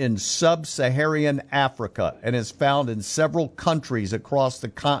range in sub-Saharan Africa and is found in several countries across the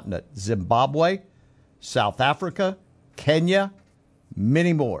continent: Zimbabwe, South Africa, Kenya,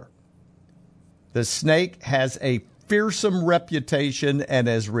 many more. The snake has a fearsome reputation and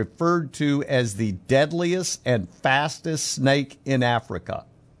is referred to as the deadliest and fastest snake in Africa.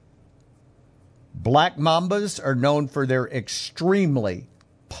 Black mambas are known for their extremely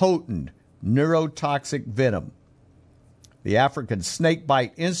potent neurotoxic venom. The African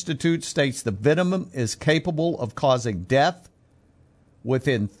Snakebite Institute states the venom is capable of causing death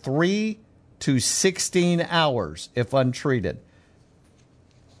within 3 to 16 hours if untreated.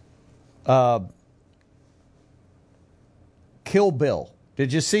 Kill Bill.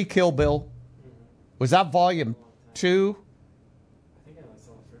 Did you see Kill Bill? Was that volume 2?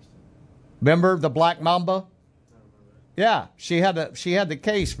 Remember the Black Mamba? Yeah, she had the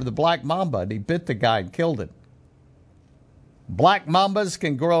case for the Black Mamba, and he bit the guy and killed him. Black Mambas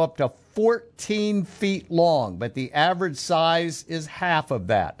can grow up to 14 feet long, but the average size is half of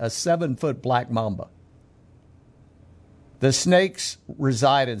that, a 7-foot Black Mamba. The snakes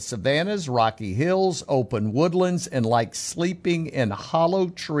reside in savannas, rocky hills, open woodlands, and like sleeping in hollow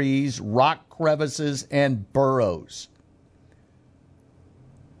trees, rock crevices, and burrows.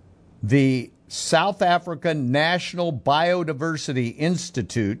 The South African National Biodiversity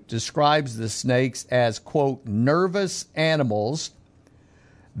Institute describes the snakes as, quote, nervous animals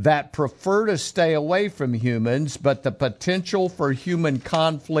that prefer to stay away from humans, but the potential for human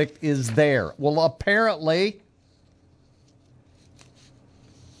conflict is there. Well, apparently,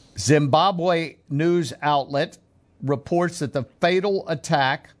 Zimbabwe news outlet reports that the fatal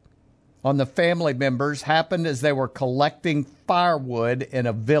attack on the family members happened as they were collecting firewood in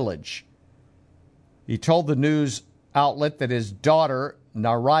a village. He told the news outlet that his daughter,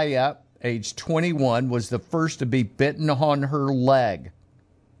 Naraya, age 21, was the first to be bitten on her leg.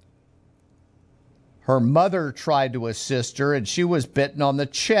 Her mother tried to assist her, and she was bitten on the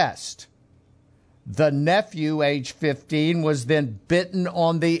chest. The nephew, age 15, was then bitten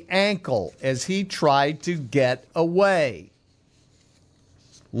on the ankle as he tried to get away.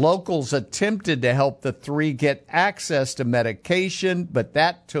 Locals attempted to help the three get access to medication, but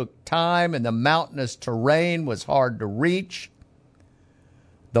that took time and the mountainous terrain was hard to reach.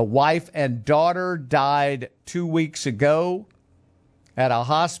 The wife and daughter died 2 weeks ago at a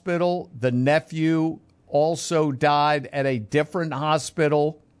hospital. The nephew also died at a different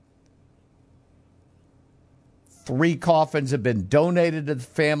hospital. 3 coffins have been donated to the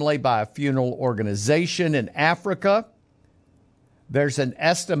family by a funeral organization in Africa. There's an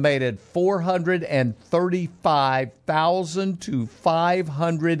estimated 435,000 to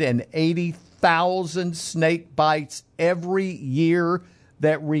 580,000 snake bites every year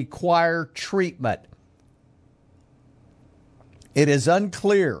that require treatment. It is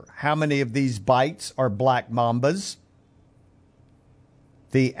unclear how many of these bites are black mambas.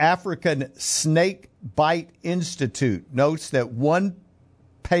 The African Snake Bite Institute notes that one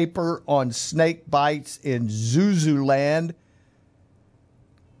paper on snake bites in Zululand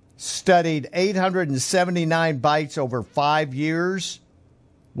studied 879 bites over 5 years,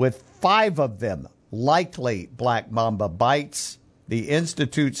 with 5 of them likely black mamba bites. The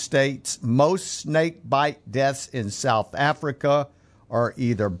Institute states most snake bite deaths in South Africa are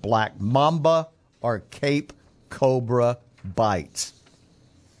either black mamba or Cape Cobra bites.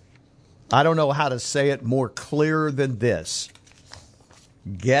 I don't know how to say it more clear than this.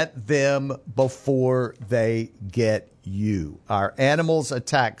 Get them before they get you. Our Animals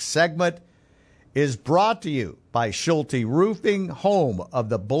Attack segment is brought to you by Schulte Roofing, home of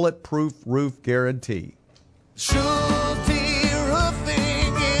the Bulletproof Roof Guarantee. Schulte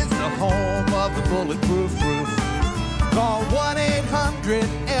Roofing is the home of the bulletproof roof. Call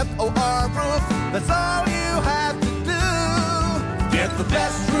 1-800-FOR-ROOF. That's all you have to do. Get the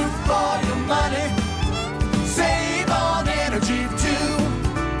best roof for your money. Save on energy too.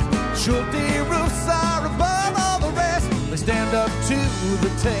 Schulte roofs are above all the rest. They stand up to the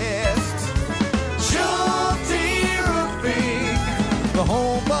test. Schulte Roofing, the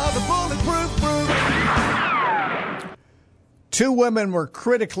home of the bulletproof roof. 2 women were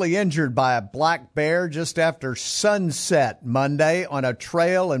critically injured by a black bear just after sunset Monday on a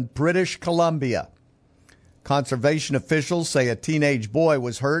trail in British Columbia. Conservation officials say a teenage boy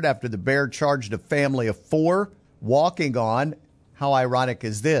was hurt after the bear charged a family of 4 walking on, how ironic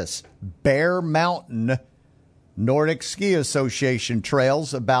is this, Bear Mountain Nordic Ski Association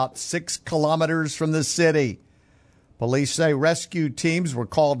trails about 6 kilometers from the city. Police say rescue teams were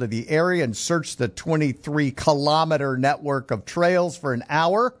called to the area and searched the 23-kilometer network of trails for an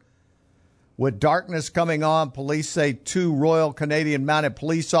hour. With darkness coming on, police say 2 Royal Canadian Mounted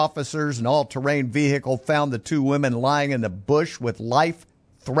Police officers and all-terrain vehicle found the 2 women lying in the bush with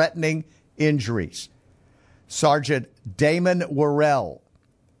life-threatening injuries. Sergeant Damon Worrell,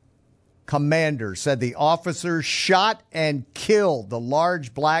 commander, said the officers shot and killed the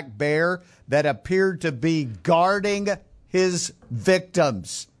large black bear that appeared to be guarding his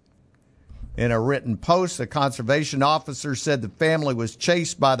victims. In a written post, the conservation officer said the family was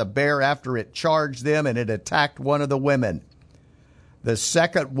chased by the bear after it charged them and it attacked one of the women. The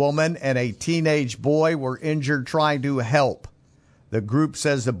second woman and a teenage boy were injured trying to help. The group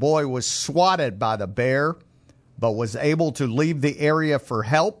says the boy was swatted by the bear, but was able to leave the area for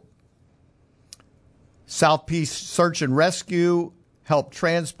help. South Peace Search and Rescue helped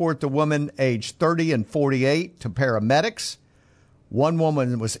transport the woman aged 30 and 48 to paramedics. One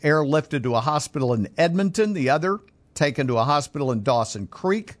woman was airlifted to a hospital in Edmonton, the other taken to a hospital in Dawson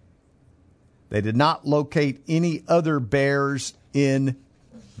Creek. They did not locate any other bears in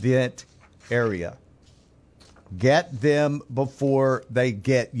that area. Get them before they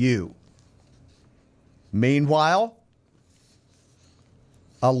get you. Meanwhile,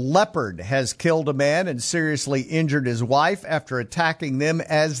 a leopard has killed a man and seriously injured his wife after attacking them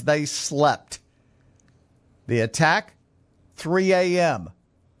as they slept. The attack, 3 a.m.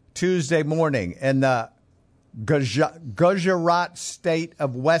 Tuesday morning in the Gujarat state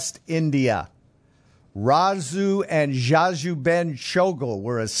of West India. Razu and Jajuben Chogel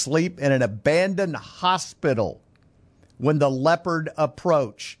were asleep in an abandoned hospital when the leopard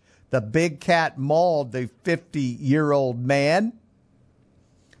approached. The big cat mauled the 50-year-old man.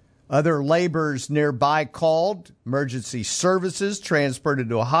 Other laborers nearby called emergency services, transported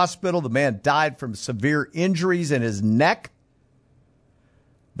to a hospital. The man died from severe injuries in his neck.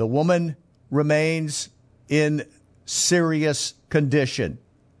 The woman remains in serious condition.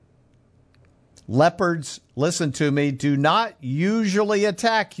 Leopards, listen to me, do not usually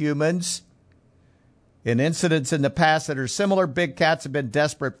attack humans. In incidents in the past that are similar, big cats have been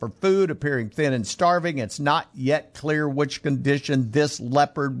desperate for food, appearing thin and starving. It's not yet clear which condition this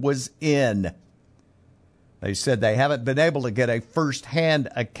leopard was in. They said they haven't been able to get a first-hand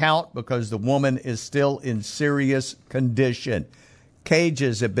account because the woman is still in serious condition.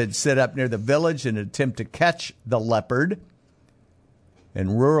 Cages have been set up near the village in an attempt to catch the leopard. In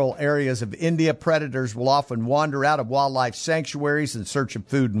rural areas of India, predators will often wander out of wildlife sanctuaries in search of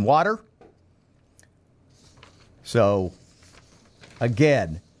food and water. So,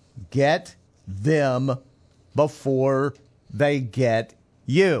 again, get them before they get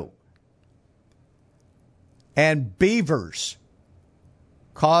you. And beavers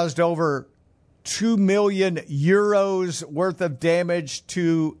caused over 2 million euros worth of damage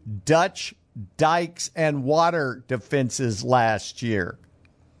to Dutch dikes and water defenses last year.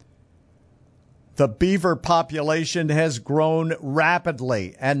 The beaver population has grown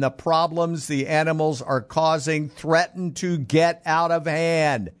rapidly, and the problems the animals are causing threaten to get out of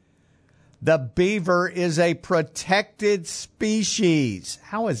hand. The beaver is a protected species.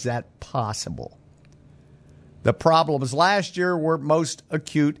 How is that possible? The problems last year were most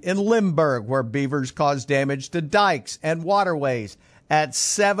acute in Limburg, where beavers caused damage to dikes and waterways at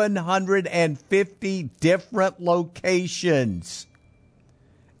 750 different locations.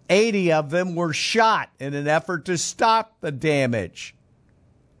 80 of them were shot in an effort to stop the damage.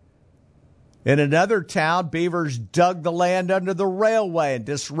 In another town, beavers dug the land under the railway and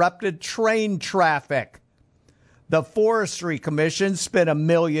disrupted train traffic. The Forestry Commission spent €1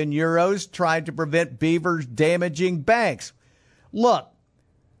 million trying to prevent beavers damaging banks. Look,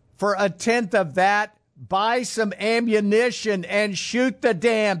 for a tenth of that, buy some ammunition and shoot the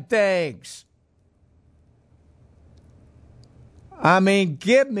damn things. I mean,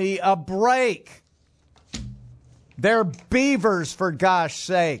 give me a break. They're beavers, for gosh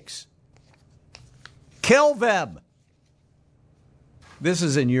sakes. Kill them. This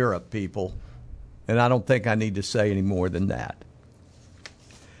is in Europe, people. And I don't think I need to say any more than that.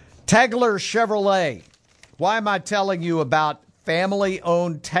 Tegler Chevrolet. Why am I telling you about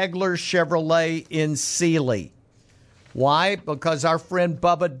family-owned Tegler Chevrolet in Sealy? Why? Because our friend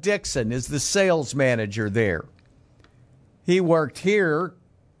Bubba Dixon is the sales manager there. He worked here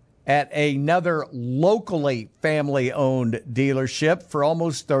at another locally family-owned dealership for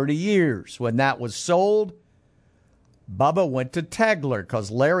almost 30 years. When that was sold, Bubba went to Tegler because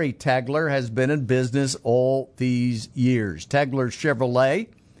Larry Tegler has been in business all these years. Tegler Chevrolet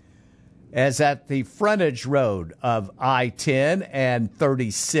is at the frontage road of I-10 and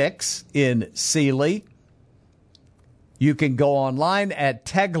 36 in Sealy. You can go online at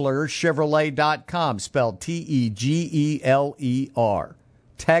TeglerChevrolet.com, spelled Tegler.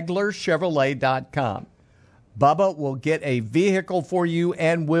 TeglerChevrolet.com. Bubba will get a vehicle for you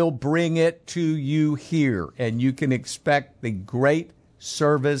and will bring it to you here. And you can expect the great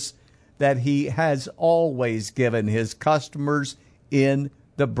service that he has always given his customers in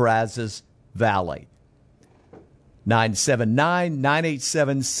the Brazos Valley.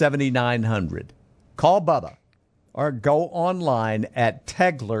 979-987-7900. Call Bubba or go online at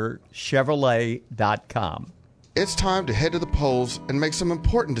TeglerChevrolet.com. It's time to head to the polls and make some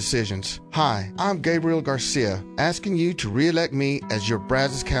important decisions. Hi, I'm Gabriel Garcia, asking you to re-elect me as your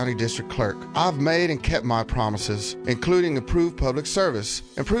Brazos County District Clerk. I've made and kept my promises, including improved public service,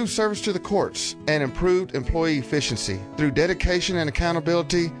 improved service to the courts, and improved employee efficiency. Through dedication and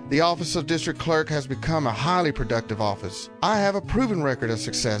accountability, the office of District Clerk has become a highly productive office. I have a proven record of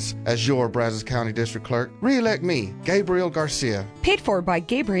success as your Brazos County District Clerk. Re-elect me, Gabriel Garcia. Paid for by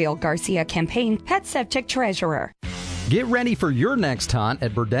Gabriel Garcia Campaign, Pet Septic Treasurer. Get ready for your next hunt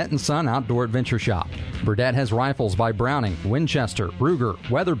at Burdett & Son Outdoor Adventure Shop. Burdett has rifles by Browning, Winchester, Ruger,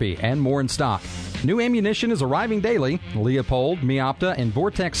 Weatherby, and more in stock. New ammunition is arriving daily. Leopold, Miopta, and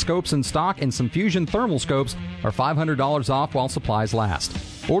Vortex scopes in stock, and some Fusion thermal scopes are $500 off while supplies last.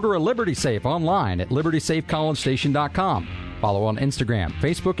 Order a Liberty Safe online at libertysafecollegestation.com. Follow on Instagram,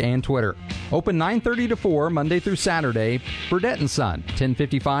 Facebook, and Twitter. Open 9:30 to 4 Monday through Saturday. Burdett & Son,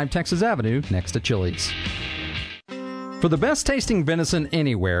 1055 Texas Avenue, next to Chili's. For the best tasting venison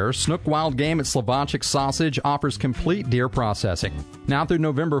anywhere, Snook Wild Game at Slovacek Sausage offers complete deer processing. Now through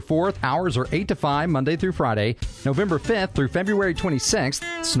November 4th, hours are 8 to 5 Monday through Friday. November 5th through February 26th,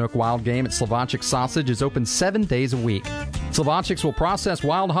 Snook Wild Game at Slovacek Sausage is open 7 days a week. Slovaceks will process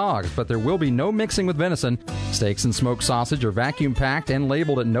wild hogs, but there will be no mixing with venison. Steaks and smoked sausage are vacuum packed and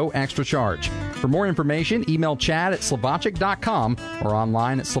labeled at no extra charge. For more information, email Chad at Slovacek.com or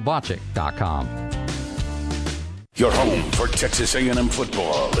online at Slovacek.com. Your home for Texas A&M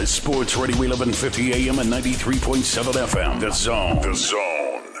football is Sports Radio 1150 AM and 93.7 FM. The Zone. The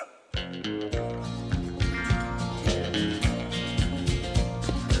Zone.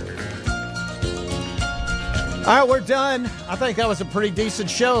 All right, we're done. I think that was a pretty decent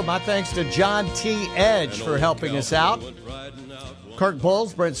show. My thanks to John T. Edge for helping us out. Kirk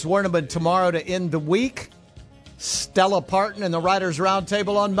Bowles, Brent Swerneman tomorrow to end the week. Stella Parton and the Writers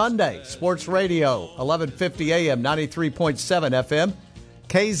Roundtable on Monday. Sports Radio, 1150 AM, 93.7 FM.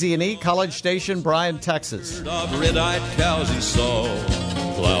 KZ&E, College Station, Bryan, Texas. Of red-eyed cows he saw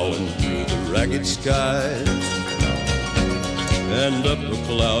plowing through the ragged skies and up a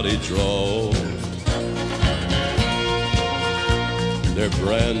cloudy draw. Their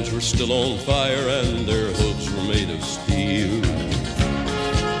brands were still on fire and their hooves were made of steel.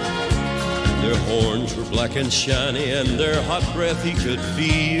 Their horns were black and shiny and their hot breath he could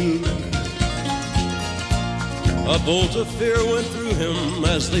feel. A bolt of fear went through him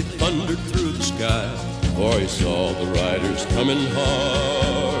as they thundered through the sky, for he saw the riders coming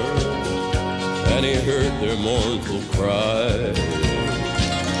hard and he heard their mournful cry.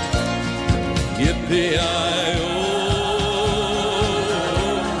 Yippee-yi-oh,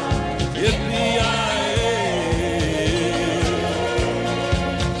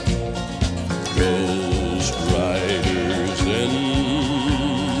 Ghost riders in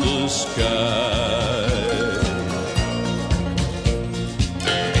the sky.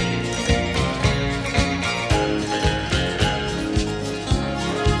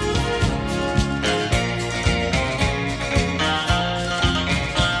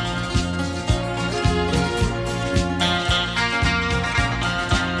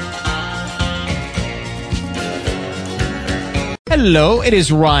 Hello, it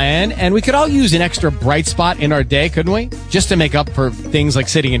is Ryan, and we could all use an extra bright spot in our day, couldn't we? Just to make up for things like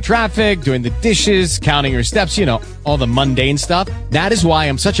sitting in traffic, doing the dishes, counting your steps, you know, all the mundane stuff. That is why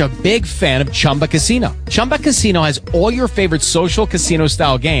I'm such a big fan of Chumba Casino. Chumba Casino has all your favorite social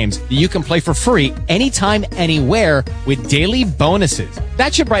casino-style games that you can play for free anytime, anywhere with daily bonuses.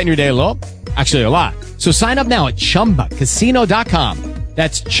 That should brighten your day a little. Actually, a lot. So sign up now at ChumbaCasino.com.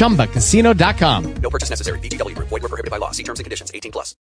 That's ChumbaCasino.com. No purchase necessary. VGW Group. Void where prohibited by law. See terms and conditions. 18+.